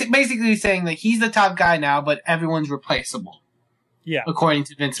 Basically saying that he's the top guy now, but everyone's replaceable. Yeah. According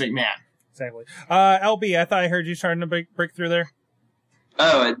to Vince McMahon. Exactly. LB, I thought I heard you starting to break through there.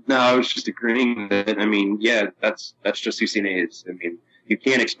 Oh, no, I was just agreeing with it. I mean, yeah, that's just who Cena is. I mean, you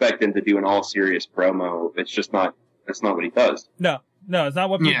can't expect him to do an all-serious promo. It's just not, that's not what he does. No, it's not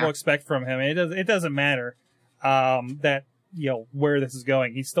what people expect from him. It doesn't matter, that, you know, where this is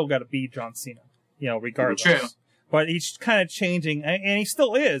going. He's still got to be John Cena, you know, regardless. True. But he's kind of changing, and he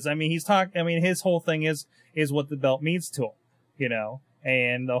still is. I mean, his whole thing is what the belt means to him, you know,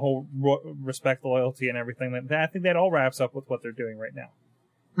 and the whole respect, loyalty, and everything. I think that all wraps up with what they're doing right now.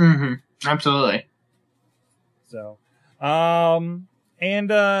 Absolutely. So, and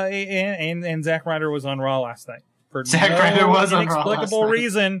Zack Ryder was on Raw last night. For Ryder was on Raw inexplicable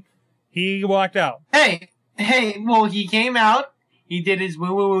reason, he walked out. Hey, well, he came out, he did his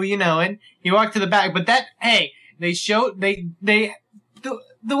woo, you know, and he walked to the back, but they showed,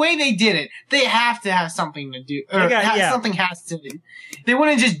 the way they did it, they have to have something to do, or something has to do. They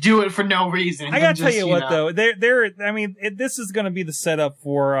wouldn't just do it for no reason. I gotta tell you what, though, this is gonna be the setup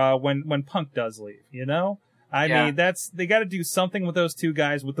for, when Punk does leave, you know? I mean, they gotta do something with those two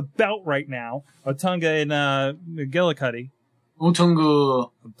guys with the belt right now, Otunga and, McGillicuddy.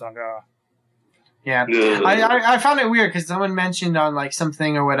 Otunga. Yeah. I found it weird because someone mentioned on like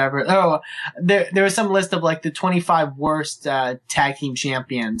something or whatever. Oh, there was some list of like the 25 worst tag team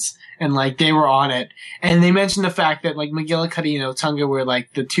champions, and like they were on it. And they mentioned the fact that like McGillicuddy and Otunga were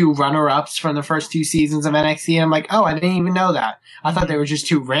like the 2 runner-ups from the first 2 seasons of NXT. And I'm like, oh, I didn't even know that. I thought they were just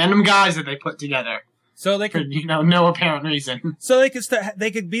 2 random guys that they put together. So they could, for, no apparent reason. So they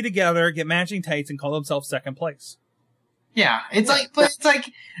could be together, get matching tights, and call themselves second place. Yeah, it's like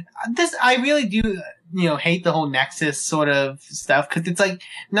this. I really do, hate the whole Nexus sort of stuff because it's like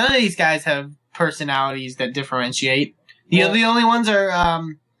none of these guys have personalities that differentiate. The only ones are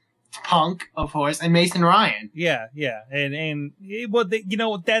Punk, of course, and Mason Ryan. Yeah, and well,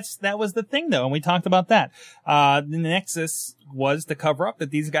 that was the thing though, and we talked about that. The Nexus was to cover up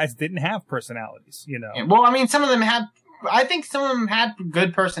that these guys didn't have personalities. Yeah, well, I mean, some of them had. I think some of them had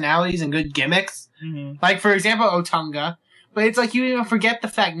good personalities and good gimmicks. Mm-hmm. Like, for example, Otunga. But it's like you even forget the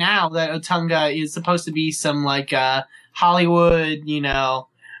fact now that Otunga is supposed to be some like Hollywood,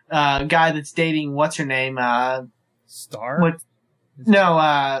 guy that's dating what's her name? Star.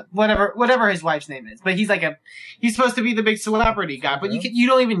 Whatever his wife's name is. But he's supposed to be the big celebrity guy. But you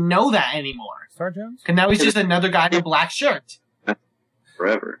don't even know that anymore. Star Jones. Because now he's just another guy in a black shirt.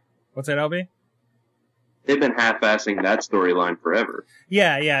 Forever. What's that, LB? They've been half-assing that storyline forever.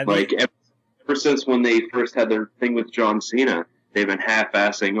 Yeah. Like, ever since when they first had their thing with John Cena, they've been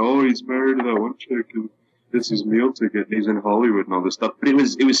half-assing, oh, he's married to that one chick, and this is meal ticket, and he's in Hollywood and all this stuff. But it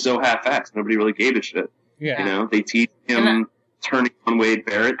was so half-assed. Nobody really gave a shit. Yeah. They teased him turning on Wade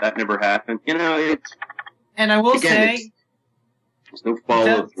Barrett. That never happened. It's... And I will say... There's no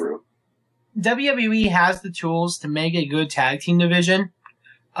follow-through. WWE has the tools to make a good tag team division.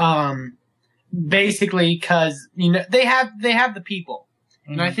 Basically, because they have the people,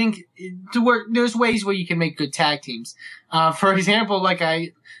 and I think there's ways where you can make good tag teams. For example,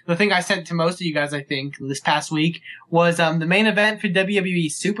 the thing I sent to most of you guys, I think this past week was the main event for WWE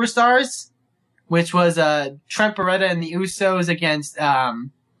Superstars, which was Trent Beretta and the Usos against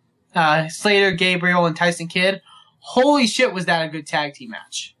Slater, Gabriel, and Tyson Kidd. Holy shit, was that a good tag team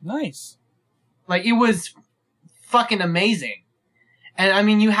match? Nice. Like, it was fucking amazing. And I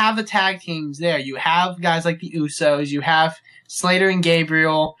mean, you have the tag teams there. You have guys like the Usos. You have Slater and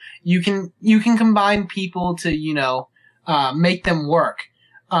Gabriel. You can combine people to, make them work.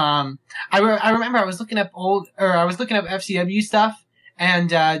 I remember I was looking up FCW stuff,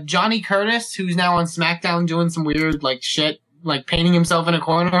 and Johnny Curtis, who's now on SmackDown doing some weird shit, like painting himself in a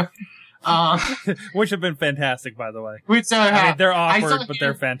corner. Which have been fantastic, by the way. They're awkward, but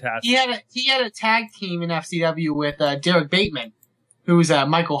they're fantastic. He had a tag team in FCW with Derek Bateman, who's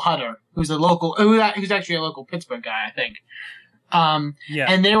Michael Hutter, who's actually a local Pittsburgh guy, I think. And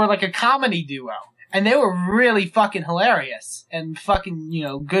they were like a comedy duo, and they were really fucking hilarious and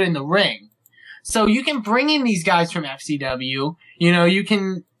fucking good in the ring. So you can bring in these guys from FCW. You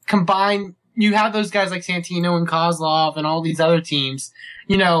can combine. You have those guys like Santino and Kozlov and all these other teams.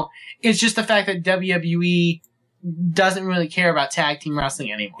 It's just the fact that WWE doesn't really care about tag team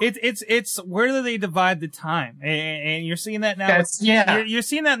wrestling anymore. It's where do they divide the time? And you're seeing that now. You're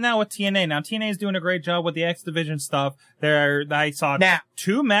seeing that now with TNA. Now TNA is doing a great job with the X Division stuff. I saw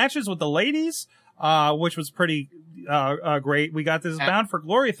 2 matches with the ladies, which was pretty great. We got this Bound for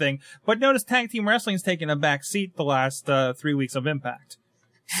Glory thing, but notice tag team wrestling is taking a back seat the last 3 weeks of Impact.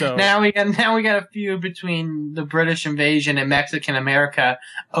 So now we got a feud between the British invasion and Mexican America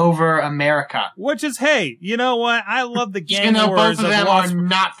over America. Which is, hey, you know what? I love the gang wars. Both of them are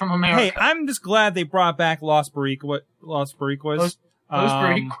not from America. Hey, I'm just glad they brought back Los Boricuas. Los Boricuas.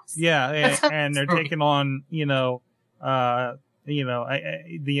 Yeah, and they're taking on the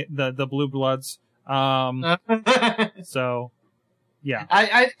Blue Bloods. So. Yeah,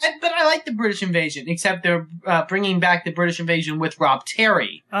 but I like the British invasion, except they're bringing back the British invasion with Rob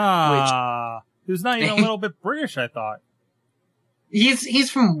Terry. Who's not even a little bit British, I thought. He's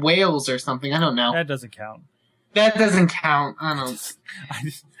from Wales or something. I don't know. That doesn't count. I don't.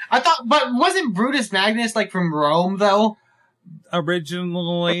 I thought, but wasn't Brutus Magnus from Rome though?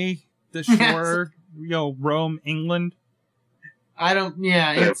 Originally, the shore, Rome, England. I don't.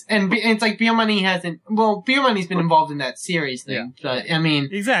 Yeah, it's like Beer Money hasn't. Well, Beer Money's been involved in that series thing. Yeah. But I mean,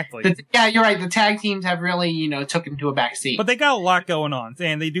 exactly. You're right. The tag teams have really, took into a back seat. But they got a lot going on,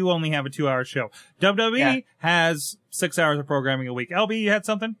 and they do only have a 2-hour show. WWE has 6 hours of programming a week. LB, you had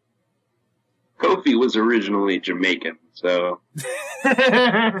something? Kofi was originally Jamaican, so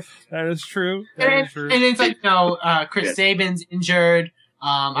that is true. And it's like Chris Sabin's injured.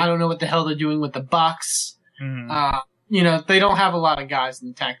 I don't know what the hell they're doing with the Bucks. Mm-hmm. They don't have a lot of guys in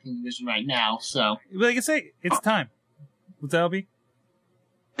the tag team division right now, so. Like I say, it's time. What's that, LB?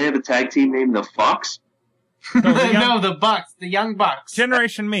 They have a tag team named the Fox? No, the Bucks. The Young Bucks.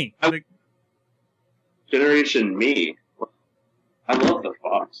 Generation Me. Generation Me? I love the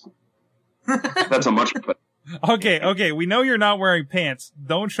Fox. That's a much better. Okay, we know you're not wearing pants.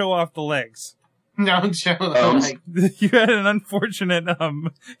 Don't show off the legs. Don't show the legs. You had an unfortunate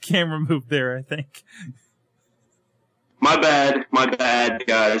camera move there, I think. My bad,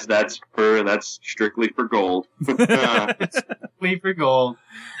 guys. That's strictly for gold. Strictly for gold.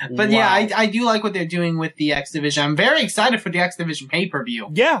 But wow. Yeah, I do like what they're doing with the X Division. I'm very excited for the X Division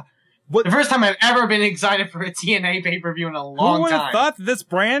pay-per-view. Yeah. What- The first time I've ever been excited for a TNA pay-per-view in a long Who would have time. thought that this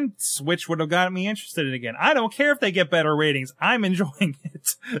brand switch would have gotten me interested in it again? I don't care if they get better ratings. I'm enjoying it.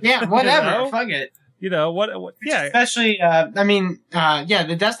 Yeah, whatever. You know? Fuck it. You know, what yeah. Especially,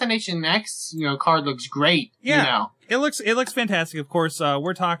 the Destination X, card looks great. Yeah. It looks fantastic. Of course,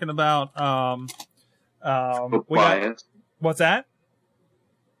 we're talking about, Biased. what's that?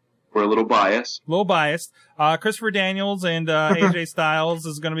 We're a little biased. A little biased. Christopher Daniels and AJ Styles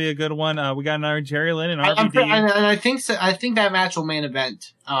is going to be a good one. We got another Jerry Lynn and RVD. And I think so, I think that match will main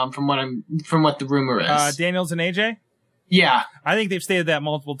event. From what the rumor is. Daniels and AJ. Yeah. I think they've stated that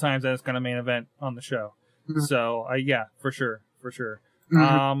multiple times that it's going to main event on the show. Mm-hmm. So yeah, for sure.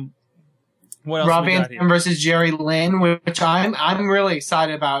 Mm-hmm. What else Rob we Van got here? Dam versus Jerry Lynn, which I'm really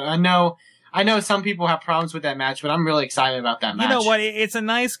excited about. I know some people have problems with that match, but I'm really excited about that match. You know what? It's a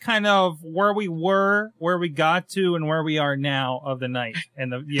nice kind of where we were, where we got to, and where we are now of the night.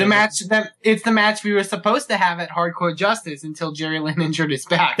 And it's the match we were supposed to have at Hardcore Justice until Jerry Lynn injured his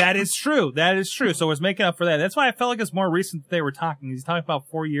back. That is true. So it's making up for that. That's why I felt like it's more recent that they were talking. He's talking about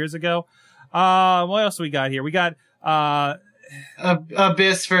 4 years ago. What else we got here? We got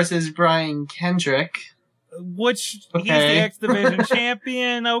Abyss versus Brian Kendrick. Which Okay. he's the X Division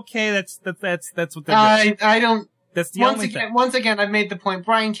champion. Okay, that's what they're doing. I don't. That's the only thing. Once again, I've made the point.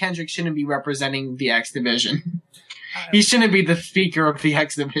 Brian Kendrick shouldn't be representing the X Division. He shouldn't be the speaker of the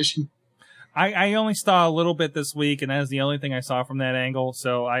X Division. I only saw a little bit this week, and that is the only thing I saw from that angle.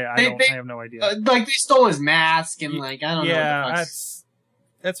 So I have no idea. They stole his mask and I don't know. Yeah,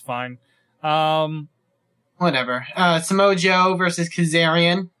 that's fine. Whatever. Samoa Joe versus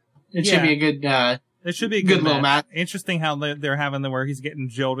Kazarian. It should be a good. It should be a good good little match. Interesting how they're having where he's getting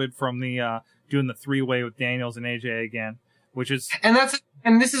jolted from the doing the 3-way with Daniels and AJ again, which is And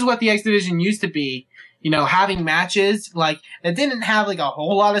this is what the X Division used to be. Having matches that didn't have a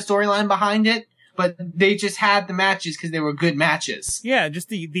whole lot of storyline behind it, but they just had the matches because they were good matches. yeah, just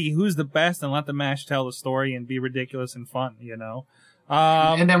the who's the best and let the match tell the story and be ridiculous and fun.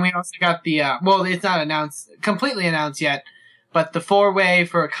 And then we also got the it's not completely announced yet, but the 4-way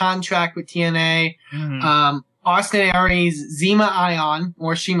for a contract with TNA. Mm-hmm. Austin Aries, Zima Ion,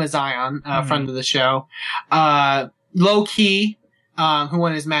 or Shima Zion, friend of the show. Low Key, who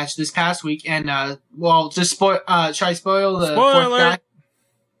won his match this past week. And, should I spoil the Spoiler fourth alert. guy?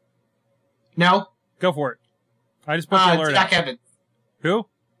 No? Go for it. I just put the alert Jack out. Evans. Who?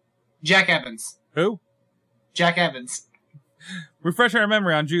 Jack Evans. Who? Jack Evans. Refresh our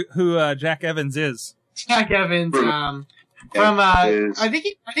memory on who Jack Evans is. Jack Evans, I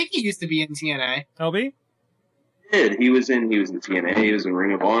think he used to be in TNA. LB? He was in TNA. He was in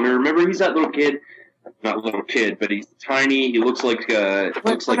Ring of Honor. Remember, he's that little kid. Not little kid, but he's tiny. He looks like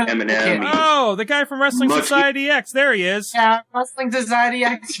Eminem. Oh, the guy from Wrestling Much- Society X. There he is. Yeah, Wrestling Society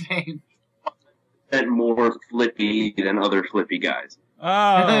X fame. And more flippy than other flippy guys.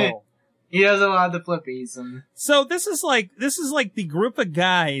 Oh. He does a lot of the flippies. So this is like the group of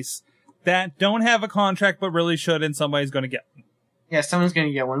guys that don't have a contract but really should, and somebody's going to get them. Yeah, someone's going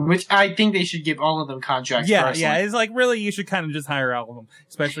to get one, which I think they should give all of them contracts. Yeah, personally. yeah. It's like really, you should kind of just hire all of them,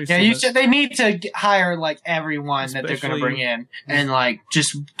 especially. Yeah, you should. They need to hire everyone that they're going to bring in, and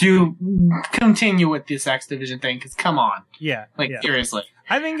just continue with this X Division thing. Because come on, yeah, seriously.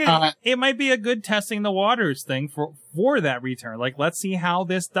 I think it might be a good testing the waters thing for that return. Let's see how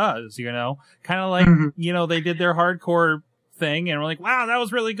this does. Kind of like they did their hardcore thing, and we're like, wow, that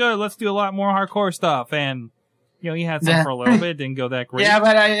was really good. Let's do a lot more hardcore stuff, and. You had some for a little bit, didn't go that great. Yeah,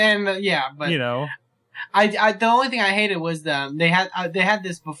 but the only thing I hated was they had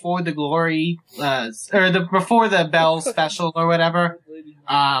this before the Glory, before the Bell special or whatever,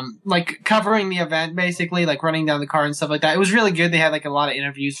 covering the event basically, running down the card and stuff like that. It was really good. They had a lot of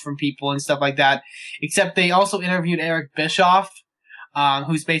interviews from people and stuff like that. Except they also interviewed Eric Bischoff,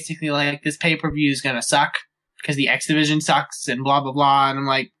 who's basically this pay-per-view is gonna suck because the X Division sucks and blah blah blah. And I'm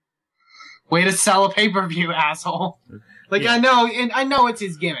like. Way to sell a pay-per-view, asshole. I know it's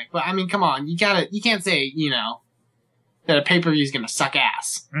his gimmick, but I mean, come on, you can't say, that a pay-per-view is gonna suck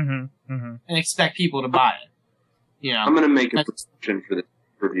ass. Mm-hmm. Mm-hmm. And expect people to buy it. I'm gonna make a prediction for this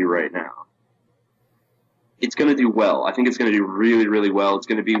review right now. It's gonna do well. I think it's gonna do really, really well. It's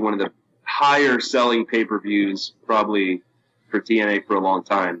gonna be one of the higher selling pay-per-views probably for TNA for a long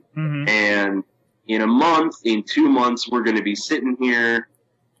time. Mm-hmm. And in 2 months, we're gonna be sitting here.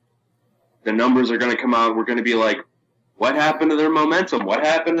 The numbers are going to come out. We're going to be like, what happened to their momentum? What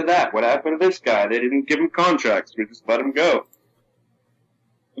happened to that? What happened to this guy? They didn't give him contracts. We just let him go.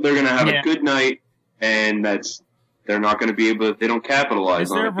 They're going to have a good night, and they're not going to be able to, they don't capitalize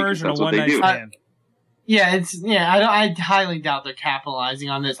Is on there it a version because of that's what One they Night do. Stand? I highly doubt they're capitalizing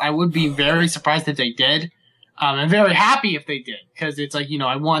on this. I would be very surprised if they did. I'm very happy if they did, because it's like,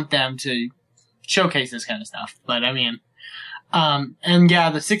 I want them to showcase this kind of stuff. But I mean, the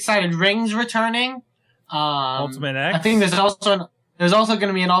 6-sided rings returning. Ultimate X. I think there's also going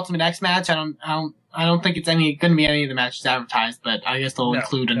to be an Ultimate X match. I don't think it's going to be any of the matches advertised, but I guess they'll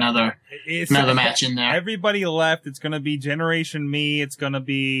include another match in there. Everybody left. It's going to be Generation Me. It's going to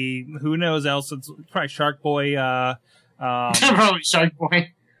be who knows else. It's probably Shark Boy. Probably Shark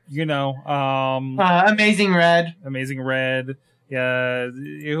Boy. Amazing Red. Amazing Red. Yeah,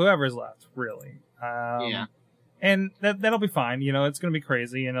 whoever's left, really. And that'll be fine. It's going to be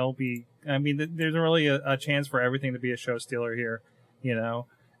crazy, and it'll be. I mean, there's really a chance for everything to be a show stealer here. And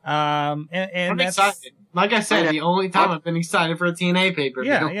I'm that's excited. Like I said, the only time I've been excited for a TNA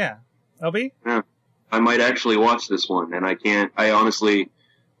pay-per-view. Yeah. LB? Yeah. I might actually watch this one, and I cannot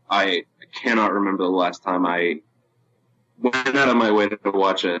remember the last time I went out of my way to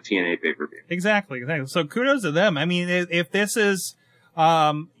watch a TNA pay-per-view. Exactly. So kudos to them. I mean, if this is,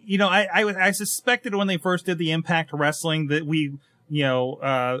 I suspected when they first did the Impact Wrestling that we,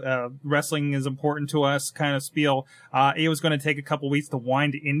 wrestling is important to us kind of spiel. It was going to take a couple weeks to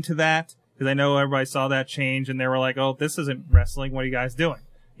wind into that, because I know everybody saw that change and they were like, oh, this isn't wrestling. What are you guys doing?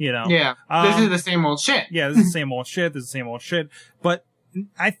 Yeah. This is the same old shit. Yeah, this is the same old shit. This is the same old shit. But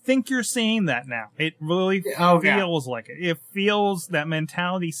I think you're seeing that now. It really feels like it. It feels that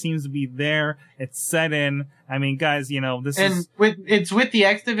mentality seems to be there. It's set in. I mean, guys, it's with the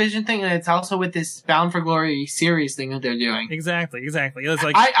X Division thing, and it's also with this Bound for Glory series thing that they're doing. Exactly. It's like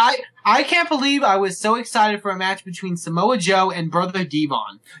I can't believe I was so excited for a match between Samoa Joe and Brother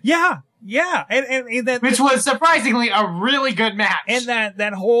Devon. Yeah. And that, which was surprisingly a really good match. And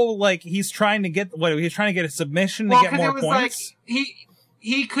that whole he's trying to get a submission to get more points. Like,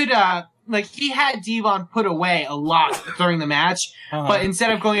 he could he had Devon put away a lot during the match, but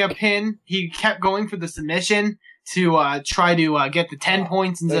instead of going a pin, he kept going for the submission to try to get the 10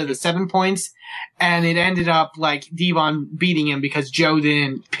 points instead of the 7 points, and it ended up Devon beating him because Joe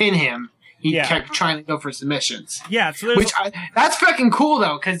didn't pin him. He kept trying to go for submissions. Yeah, so that's fucking cool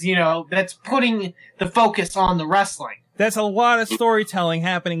though, because that's putting the focus on the wrestling. That's a lot of storytelling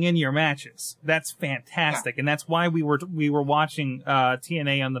happening in your matches. That's fantastic, and that's why we were watching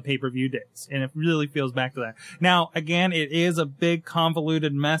TNA on the pay-per-view days, and it really feels back to that. Now, again, it is a big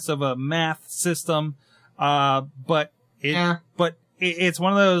convoluted mess of a math system, but it's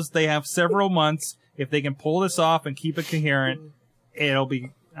one of those. They have several months. If they can pull this off and keep it coherent, it'll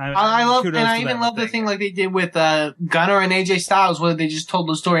be. I even love the thing like they did with Gunner and AJ Styles, where they just told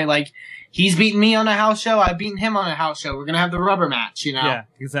the story like, he's beaten me on a house show, I've beaten him on a house show. We're gonna have the rubber match, Yeah,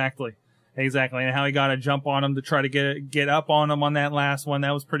 exactly. And how he got a jump on him to try to get up on him on that last one.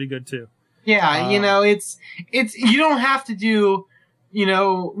 That was pretty good too. Yeah, it's you don't have to do,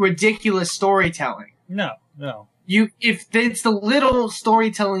 ridiculous storytelling. No. If it's the little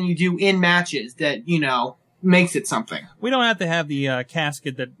storytelling you do in matches that makes it something. We don't have to have the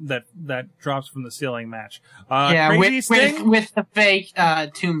casket that drops from the ceiling match. With the fake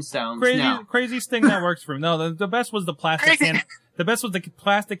tombstones. Crazy Sting that works for him. No, the best was the plastic the best was the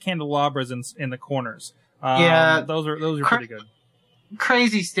plastic candelabras in the corners. Those are pretty good.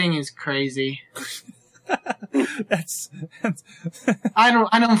 Crazy Sting is crazy. that's I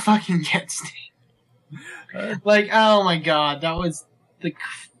don't fucking get Sting. Oh my god, that was the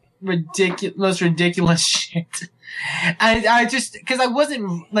most ridiculous shit. I just, because I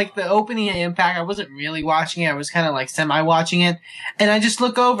wasn't, the opening of Impact, I wasn't really watching it. I was kind of semi-watching it. And I just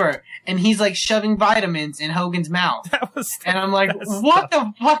look over, and he's shoving vitamins in Hogan's mouth. And I'm like, what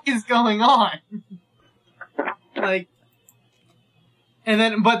the fuck is going on? But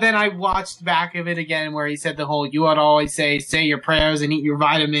then I watched back of it again where he said the whole, you ought to always say your prayers and eat your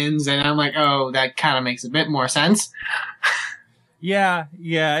vitamins. And I'm like, oh, that kind of makes a bit more sense. Yeah,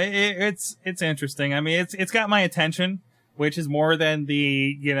 it's interesting. I mean, it's got my attention, which is more than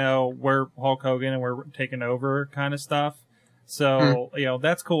the, we're Hulk Hogan and we're taking over kind of stuff. So,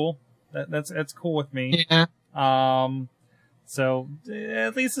 that's cool. That's cool with me. Yeah. So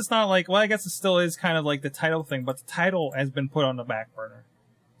at least it's not I guess it still is kind of the title thing, but the title has been put on the back burner.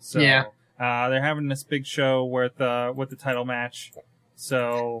 So, they're having this big show with the title match.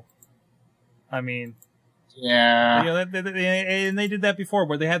 So, I mean, yeah. And they did that before,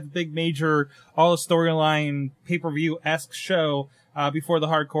 where they had the big major, all the storyline pay-per-view-esque show before the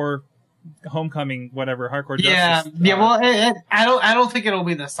Hardcore Homecoming, Hardcore Justice. Yeah. Well, I don't think it'll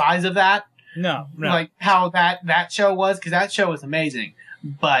be the size of that. No. How that show was, because that show was amazing.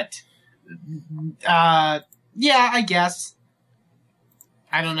 But, I guess.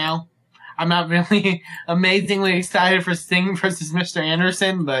 I don't know. I'm not really amazingly excited for Sting versus Mr.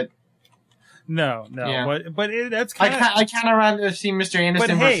 Anderson, but No, Yeah. but that's kind of. I kind of rather see Mr.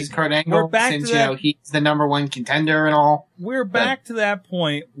 Anderson hey, versus Kurt we're Angle back since to that- he's the number one contender and all. We're back to that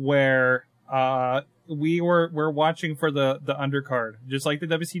point where we're watching for the undercard, just like the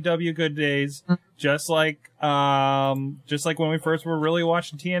WCW good days, just like when we first were really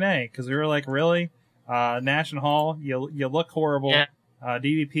watching TNA, because we were like, really, Nash and Hall, you look horrible. Yeah.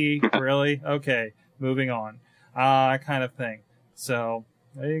 DDP, really? Okay, moving on, kind of thing. So.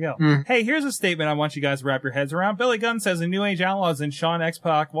 There you go. Hey, here's a statement I want you guys to wrap your heads around. Billy Gunn says the New Age Outlaws and Shawn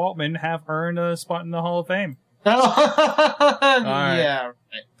X-Pac Waltman have earned a spot in the Hall of Fame. Yeah.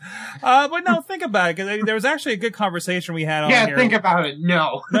 But no, think about it, because there was actually a good conversation we had on Yeah, here. think about it.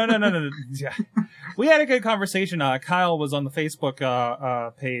 No. No. Yeah. We had a good conversation. Kyle was on the Facebook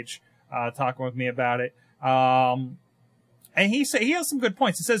page talking with me about it. And he has some good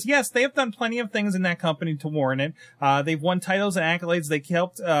points. He says, yes, they have done plenty of things in that company to warrant it. They've won titles and accolades. They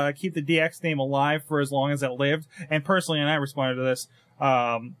helped keep the DX name alive for as long as it lived. And personally, and I responded to this,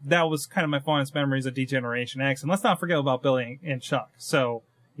 that was kind of my fondest memories of D-Generation X. And let's not forget about Billy and Chuck. So,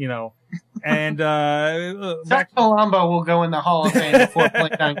 and Zach Colombo will go in the Hall of Fame before Billy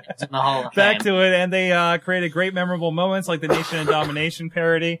Gunn gets in the Hall of Fame. back to it. And they created great memorable moments like the Nation of Domination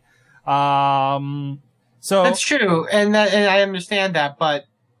parody. So That's true, and I understand that, but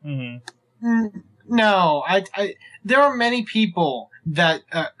mhm. No, there are many people that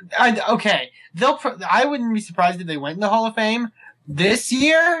I wouldn't be surprised if they went in the Hall of Fame this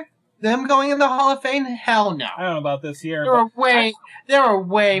year. Them going in the Hall of Fame? Hell no. I don't know about this year. There are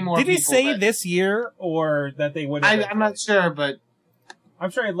way more. Did he people say that- this year or that they would? I'm not sure, but I'm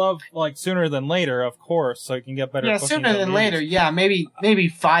sure he'd love like sooner than later, of course, so he can get better. yeah, bookings sooner on than the later. indies. Yeah, maybe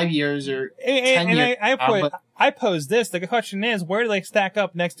 5 years or 10 And years. I posed this. The question is, where do they stack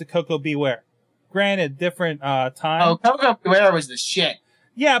up next to Coco Beware? Granted, different time. Oh, Coco Beware was the shit.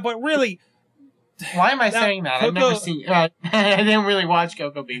 Yeah, but really, Why am I Now, saying that? I've Coco- never seen. I didn't really watch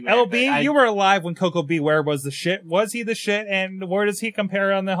Coco Beware. LB, you were alive when Coco Beware was the shit. Was he the shit? And where does he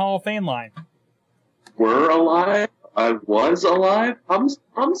compare on the Hall of Fame line? We're alive. I was alive.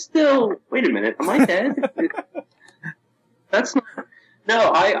 I'm still. Wait a minute. Am I dead? That's not.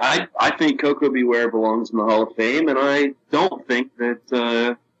 No, I think Coco Beware belongs in the Hall of Fame, and I don't think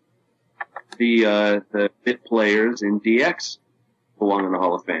that the bit players in DX belong in the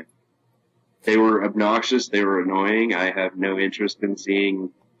Hall of Fame. They were obnoxious. They were annoying. I have no interest in seeing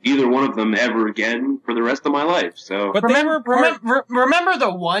either one of them ever again for the rest of my life. So, But they were part. remember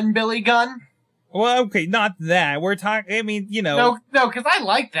the one Billy Gunn? Well, okay, not that. We're talking. I mean, No, because I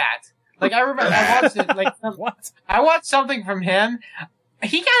like that. Like I remember, I watched it. Like What? I watched something from him.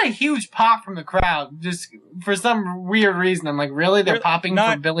 He got a huge pop from the crowd just for some weird reason. I'm like, really? They're popping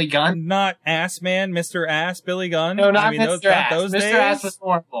Not- for Billy Gunn? Not Ass Man, Mr. Ass, Billy Gunn. No, not I mean, Mr. Ass. Those Mr. days, Ass was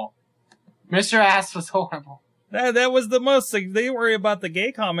horrible. Mr. Ass was horrible. that was the most. They worry about the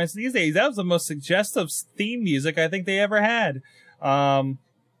gay comments these days. That was the most suggestive theme music I think they ever had.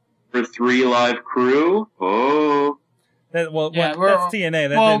 for 3 Live Crew, That's we're- TNA. That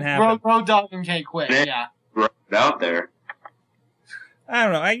didn't happen. Road Dogg and Can't Quit. Yeah. throw it out there. I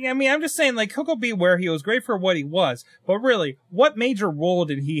don't know. I mean, I'm just saying, like, Coco Beware, he was great for what he was, but really, what major role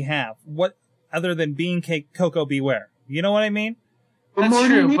did he have? What, other than being Coco Beware? You know what I mean? That's What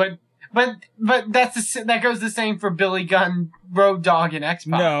true, do you but that goes the same for Billy Gunn, Road Dogg, and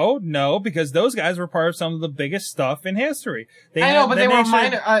X-Pac. No, because those guys were part of some of the biggest stuff in history. I know, but they were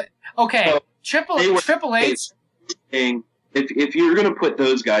minor. Okay, So, they were- Triple H. Saying, if you're going to put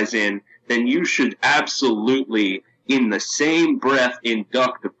those guys in, then you should absolutely, in the same breath,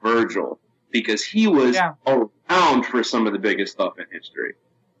 induct Virgil, because he was Yeah. around for some of the biggest stuff in history.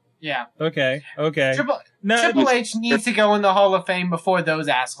 Yeah, Okay. Triple No, H needs to go in the Hall of Fame before those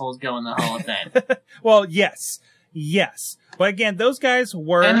assholes go in the Hall of Fame. well, yes. But again, those guys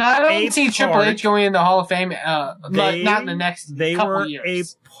were And I a don't see Triple part- H going in the Hall of Fame. Not in the next They couple were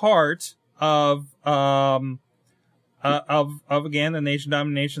years. a part of again the Nation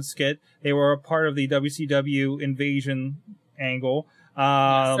Domination skit. They were a part of the WCW invasion angle.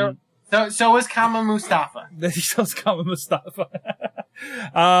 So is Kama Mustafa. So's Kama Mustafa.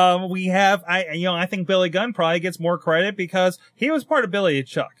 We have I think Billy Gunn probably gets more credit because he was part of Billy and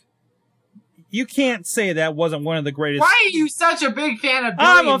Chuck. You can't say that wasn't one of the greatest. Why are you such a big fan of Billy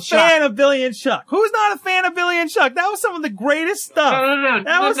I'm a and Chuck? fan of Billy and Chuck. Who's not a fan of Billy and Chuck? That was some of the greatest stuff. No.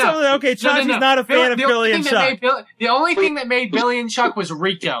 That was some of the, okay, Chachi's not a fan of Billy and Chuck. The only thing that made Billy and Chuck was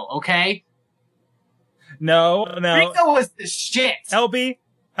Rico, okay? No. Rico was the shit. LB,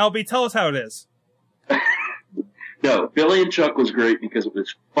 tell us how it is. No, Billy and Chuck was great because it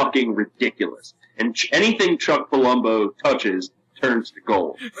was fucking ridiculous. And anything Chuck Palumbo touches turns to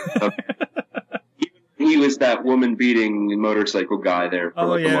gold. He was that woman-beating motorcycle guy there. For Oh,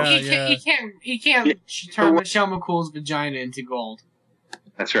 like a yeah. month. He can't turn Michelle McCool's vagina into gold.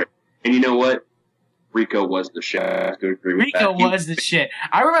 That's right. And you know what? Rico was the shit. I have to agree with Rico that. was the shit.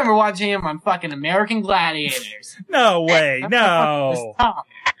 I remember watching him on fucking American Gladiators. No way. No.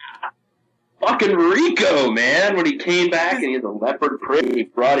 Fucking Rico, man, when he came back and he had the leopard print, he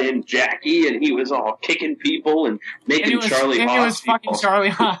brought in Jackie and he was all kicking people and making Charlie Haas. He was fucking Charlie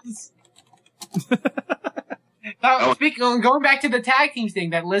Haas. Now, going back to the tag teams thing,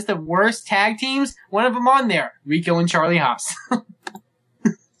 that list of worst tag teams, one of them on there, Rico and Charlie Haas.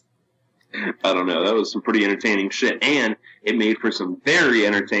 I don't know, that was some pretty entertaining shit, and it made for some very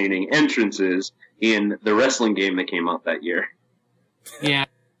entertaining entrances in the wrestling game that came out that year. Yeah.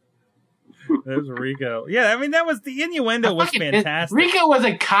 There's Rico. Yeah, I mean, the innuendo was fantastic. Rico was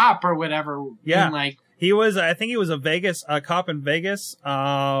a cop or whatever. Yeah. I think he was a cop in Vegas.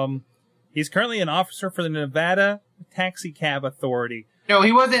 He's currently an officer for the Nevada Taxi Cab Authority. No,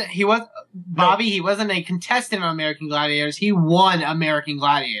 he wasn't. He wasn't a contestant on American Gladiators. He won American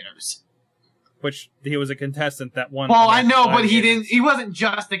Gladiators. Which he was a contestant that won. Well, American I know, but Gladiators. he wasn't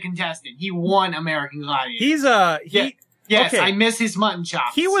just a contestant. He won American Gladiators. He's Yes, okay. I miss his mutton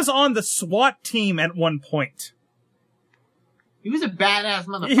chops. He was on the SWAT team at one point. He was a badass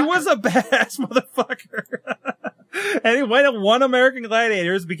motherfucker. He was a badass motherfucker. And he won American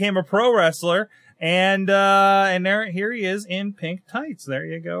Gladiators, became a pro wrestler, and here he is in pink tights. There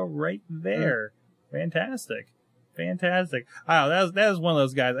you go, right there. Fantastic. Wow, that was one of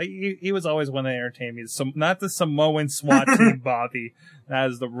those guys. He was always one that entertained me. Not the Samoan SWAT team, Bobby. That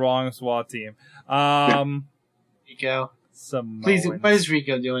is the wrong SWAT team. Rico. Samoan. Please, what is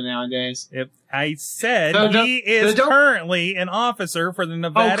Rico doing nowadays? I said No, he is currently an officer for the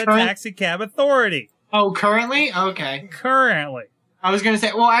Nevada Taxi Cab Authority. Oh, currently? Okay. Currently. I was gonna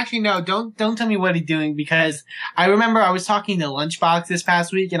say, well, actually, no, don't tell me what he's doing, because I remember I was talking to Lunchbox this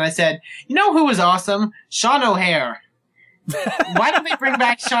past week, and I said, you know who was awesome? Sean O'Hare. Why don't they bring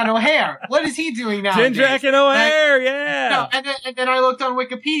back Sean O'Hare? What is he doing now? Jindrak and O'Hare, yeah. No, and then I looked on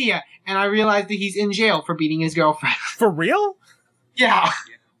Wikipedia, and I realized that he's in jail for beating his girlfriend. For real? Yeah.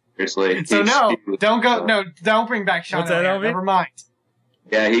 Seriously. So don't bring back Sean What's that, O'Hare. LV? Never mind.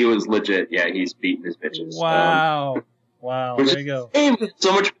 Yeah, he was legit. Yeah, he's beating his bitches. Wow. Wow, there you go.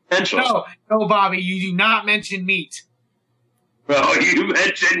 So much potential. No, Bobby, you do not mention meat. Oh, you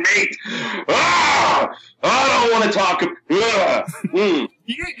mentioned meat. Ah! I don't want to talk. You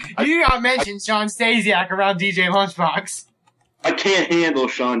do not mention Sean Stasiak around DJ Lunchbox. I can't handle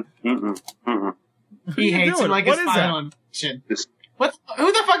Sean. He hates him like what a is spy on that? What?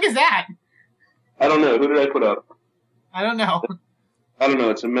 Who the fuck is that? I don't know. Who did I put up? I don't know. I don't know.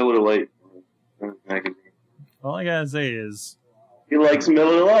 It's a Miller Lite magazine. All I gotta say is He likes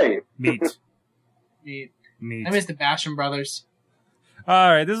Miller Lite. meat. Meat. Meat. I miss the Basham brothers.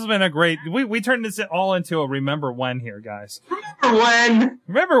 All right, this has been a great. We turned this all into a remember when here, guys.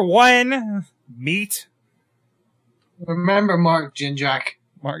 Remember when? Meat. Remember Mark Jindrak.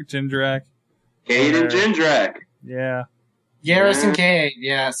 Mark Jindrak. Cade and Jindrak. Yeah. Garrison Cade,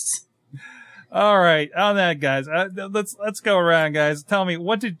 yes. All right, on that, guys. Let's go around, guys. Tell me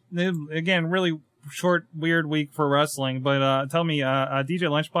again, really short, weird week for wrestling, but tell me, DJ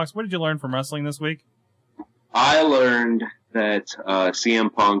Lunchbox, what did you learn from wrestling this week? I learned that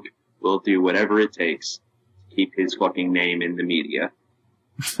CM Punk will do whatever it takes to keep his fucking name in the media.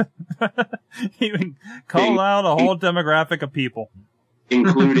 Even call out a whole demographic of people.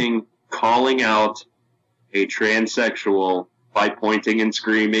 Including calling out a transsexual by pointing and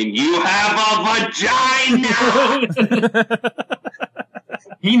screaming, "You have a vagina!"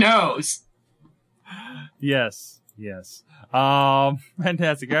 He knows. Yes.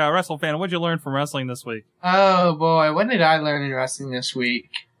 Fantastic. WrestleFan, what'd you learn from wrestling this week? Oh boy, what did I learn in wrestling this week?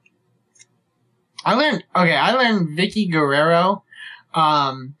 I learned Vicky Guerrero.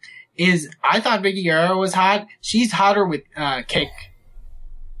 I thought Vicky Guerrero was hot. She's hotter with cake.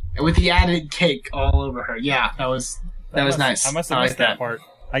 With the added cake all over her. Yeah, that was nice. I must have missed that part.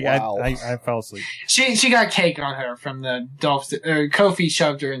 I fell asleep. She got cake on her from the Dolph. Kofi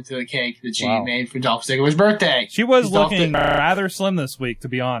shoved her into the cake that she made for Dolph Ziggler's birthday. She was looking rather slim this week, to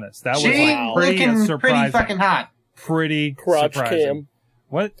be honest. That was pretty surprising. Pretty fucking hot. Pretty crotch surprising. cam.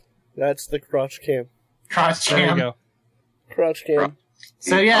 What? That's the crotch cam. Crotch There cam. you go. Crotch cam.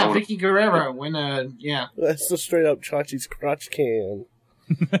 So yeah, Vicky Guerrero. Yeah. That's the straight up Chachi's crotch cam.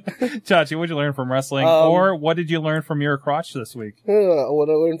 Chachi, what did you learn from wrestling? Or what did you learn from your crotch this week? What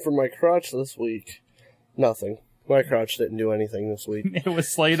I learned from my crotch this week? Nothing. My crotch didn't do anything this week. It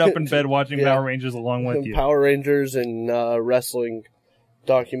was slayed up in bed watching Yeah. Power Rangers along with you. Power Rangers and wrestling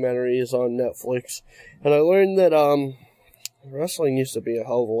documentaries on Netflix. And I learned that wrestling used to be a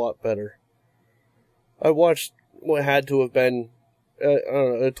hell of a lot better. I watched what had to have been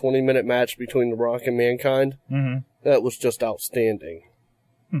a 20-minute match between The Rock and Mankind. Mm-hmm. That was just outstanding.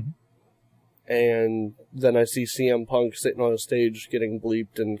 Mhm. And then I see CM Punk sitting on a stage getting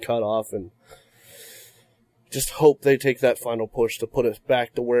bleeped and cut off, and just hope they take that final push to put it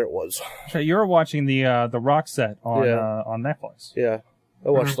back to where it was. So you were watching the Rock set on Yeah. on Netflix. Yeah. I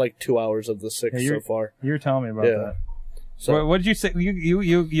watched like 2 hours of the 6 Yeah, so far. You were telling me about Yeah. that. So What did you say?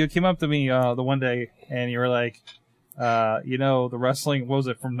 You came up to me the one day and you were like, the wrestling, what was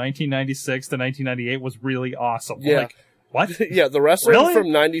it, from 1996 to 1998 was really awesome. I'm Yeah. like, what? yeah, the wrestling Really?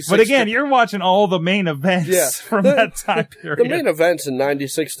 from 96 But again, you're watching all the main events Yeah. from that time period. the main events in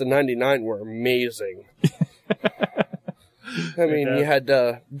 96 to 99 were amazing. I mean, Yeah. you had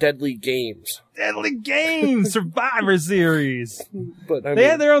Deadly Games. Deadly Games Survivor Series. But I They mean,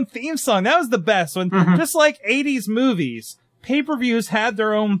 had their own theme song. That was the best. When just like 80s movies, pay-per-views had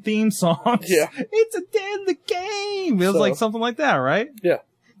their own theme songs. Yeah. It's a deadly game. It was So- like something like that, right? yeah.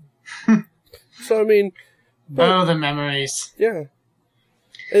 So, I mean, Oh, the memories. yeah.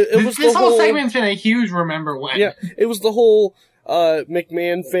 It was This the whole segment's been a huge remember when. Yeah, it was the whole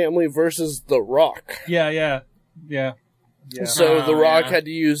McMahon family versus The Rock. Yeah. So The Oh, Rock yeah. had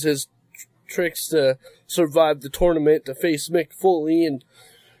to use his tricks to survive the tournament to face Mick Foley, and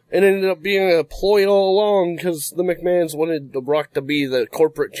it ended up being a ploy all along because the McMahons wanted The Rock to be the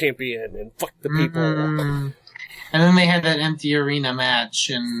corporate champion and fuck the people. Mm. And then they had that empty arena match,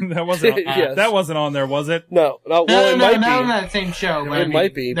 and That wasn't Yes. that wasn't on there, was it? No, well, no, it might not be. on that same show. But It I mean,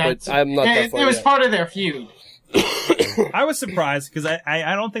 might be, but that's- I'm not that it, far it was yet. part of their feud. I was surprised because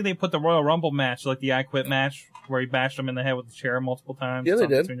I don't think they put the Royal Rumble match, like the I Quit match, where he bashed him in the head with the chair multiple times. Yeah, they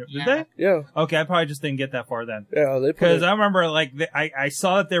did. Did they? Yeah, Okay, I probably just didn't get that far then. yeah, they put Because it. I remember, like, I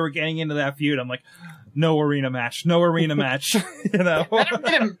saw that they were getting into that feud. I'm like, no arena match. You know? That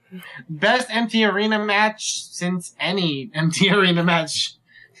been a best empty arena match since any empty arena match.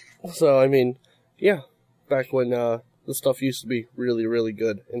 So, I mean, yeah, back when the stuff used to be really, really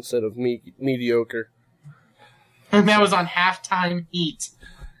good instead of mediocre. And that was on Halftime Heat.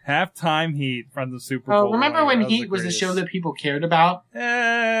 Halftime Heat from the Super Bowl. Oh, remember when That Heat was a greatest. show that people cared about?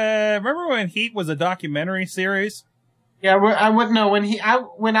 Remember when Heat was a documentary series? Yeah, I wouldn't know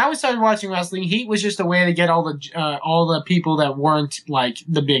when I started watching wrestling. Heat was just a way to get all the people that weren't like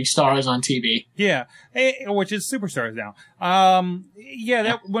the big stars on TV. Yeah, which is superstars now. Yeah,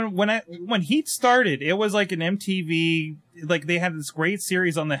 that when Heat started, it was like an MTV. Like they had this great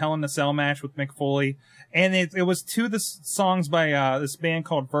series on the Hell in a Cell match with Mick Foley, and it was to the songs by this band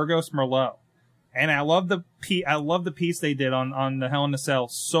called Virgos Merlot, and I love the piece they did on the Hell in a Cell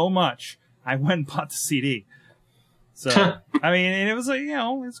so much. I went and bought the CD. So I mean, and it was like,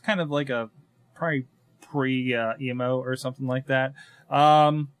 it's kind of like a probably pre emo or something like that.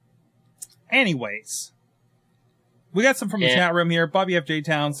 Anyways, we got some from the chat room here. Bobby F.J.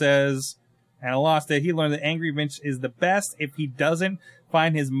 Town says, and I lost it. He learned that Angry Vince is the best if he doesn't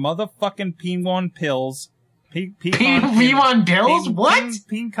find his motherfucking P1 pills. P1 pills? What?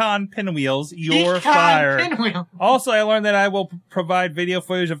 Pecan pinwheels. You're Pecan fired. pinwheel. Also, I learned that I will provide video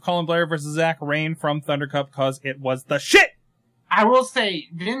footage of Colin Blair versus Zach Rain from Thunder Cup because it was the shit. I will say,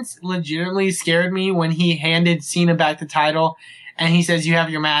 Vince legitimately scared me when he handed Cena back the title, and he says, "You have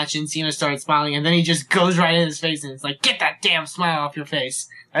your match," and Cena starts smiling, and then he just goes right in his face, and it's like, "Get that damn smile off your face."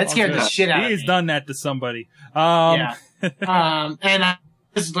 That scared the shit out of me. He's done that to somebody. Yeah. And I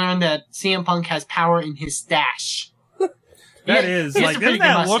just learned that CM Punk has power in his stash. That is, like, doesn't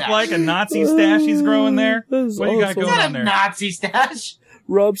that look like a Nazi stash he's growing there? That is What do you got awesome. going Is that on a there? Nazi stash?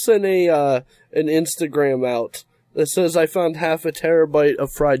 Rob sent an Instagram out that says, "I found half a terabyte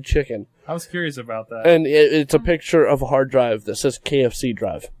of fried chicken." I was curious about that. And it's a picture of a hard drive that says KFC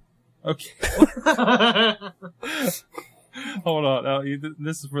drive. Okay. Hold on. Oh,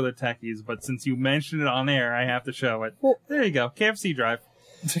 this is for the techies, but since you mentioned it on air, I have to show it. Well- There you go. KFC drive.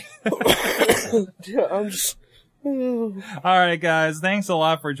 Yeah, I'm just... All right, guys. Thanks a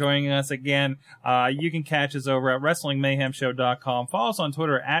lot for joining us again. You can catch us over at WrestlingMayhemShow.com. Follow us on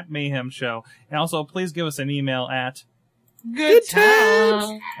Twitter at Mayhem Show. And also, please give us an email at Good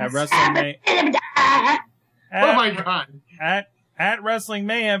times. WrestlingMay... Oh my god. At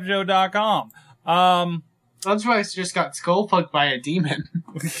WrestlingMayhemShow.com. That's why I just got skull fucked by a demon.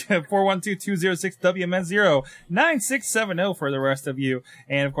 412-206-WMS0-9670 for the rest of you.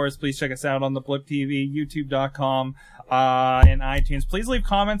 And of course, please check us out on the Blip TV, youtube.com, and iTunes. Please leave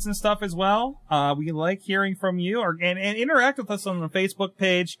comments and stuff as well. We like hearing from you, and interact with us on the Facebook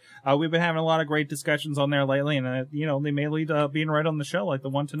page. We've been having a lot of great discussions on there lately, and they may lead to being right on the show, like the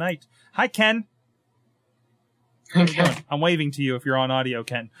one tonight. Hi, Ken. Okay. I'm waving to you if you're on audio,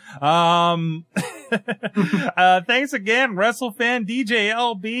 Ken. Thanks again, WrestleFan, DJ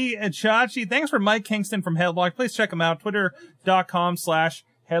LB, and Chachi. Thanks for Mike Kingston from Headlock. Please check him out,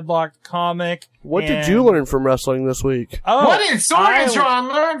 twitter.com/HeadlockComic. What did you learn from wrestling this week? Oh, What did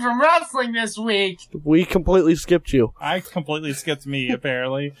Sorgatron learn from wrestling this week? We completely skipped you. I completely skipped me,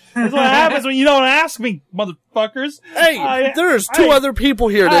 apparently. That's what happens when you don't ask me, motherfuckers. Hey, there's two other people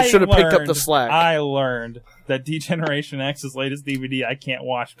here that should have picked up the slack. I learned that D-Generation X's latest DVD I can't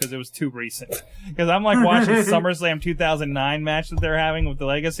watch because it was too recent. Because I'm like watching SummerSlam 2009 match that they're having with the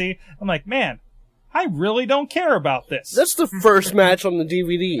Legacy. I'm like, man, I really don't care about this. That's the first match on the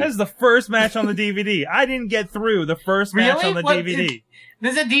DVD. That's the first match on the DVD. I didn't get through the first match on the DVD.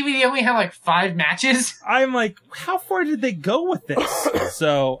 Does that DVD only have like 5 matches? I'm like, how far did they go with this?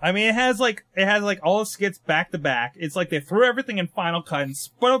 So, I mean, it has like all the skits back to back. It's like they threw everything in Final Cut and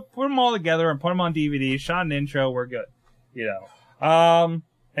put them all together and put them on DVD, shot an intro, we're good. You know.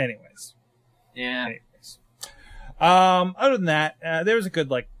 Anyways. Yeah. Other than that, there was a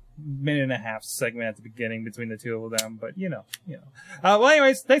good, minute and a half segment at the beginning between the two of them, but you know. Well,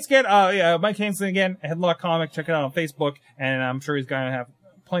 anyways, thanks again. Mike Kingston again, Headlock Comic. Check it out on Facebook, and I'm sure he's going to have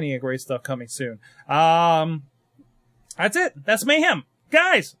plenty of great stuff coming soon. That's it. That's Mayhem.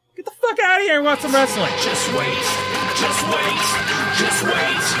 Guys, get the fuck out of here and watch some wrestling. Just wait, just wait, just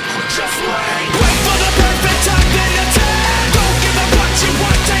wait.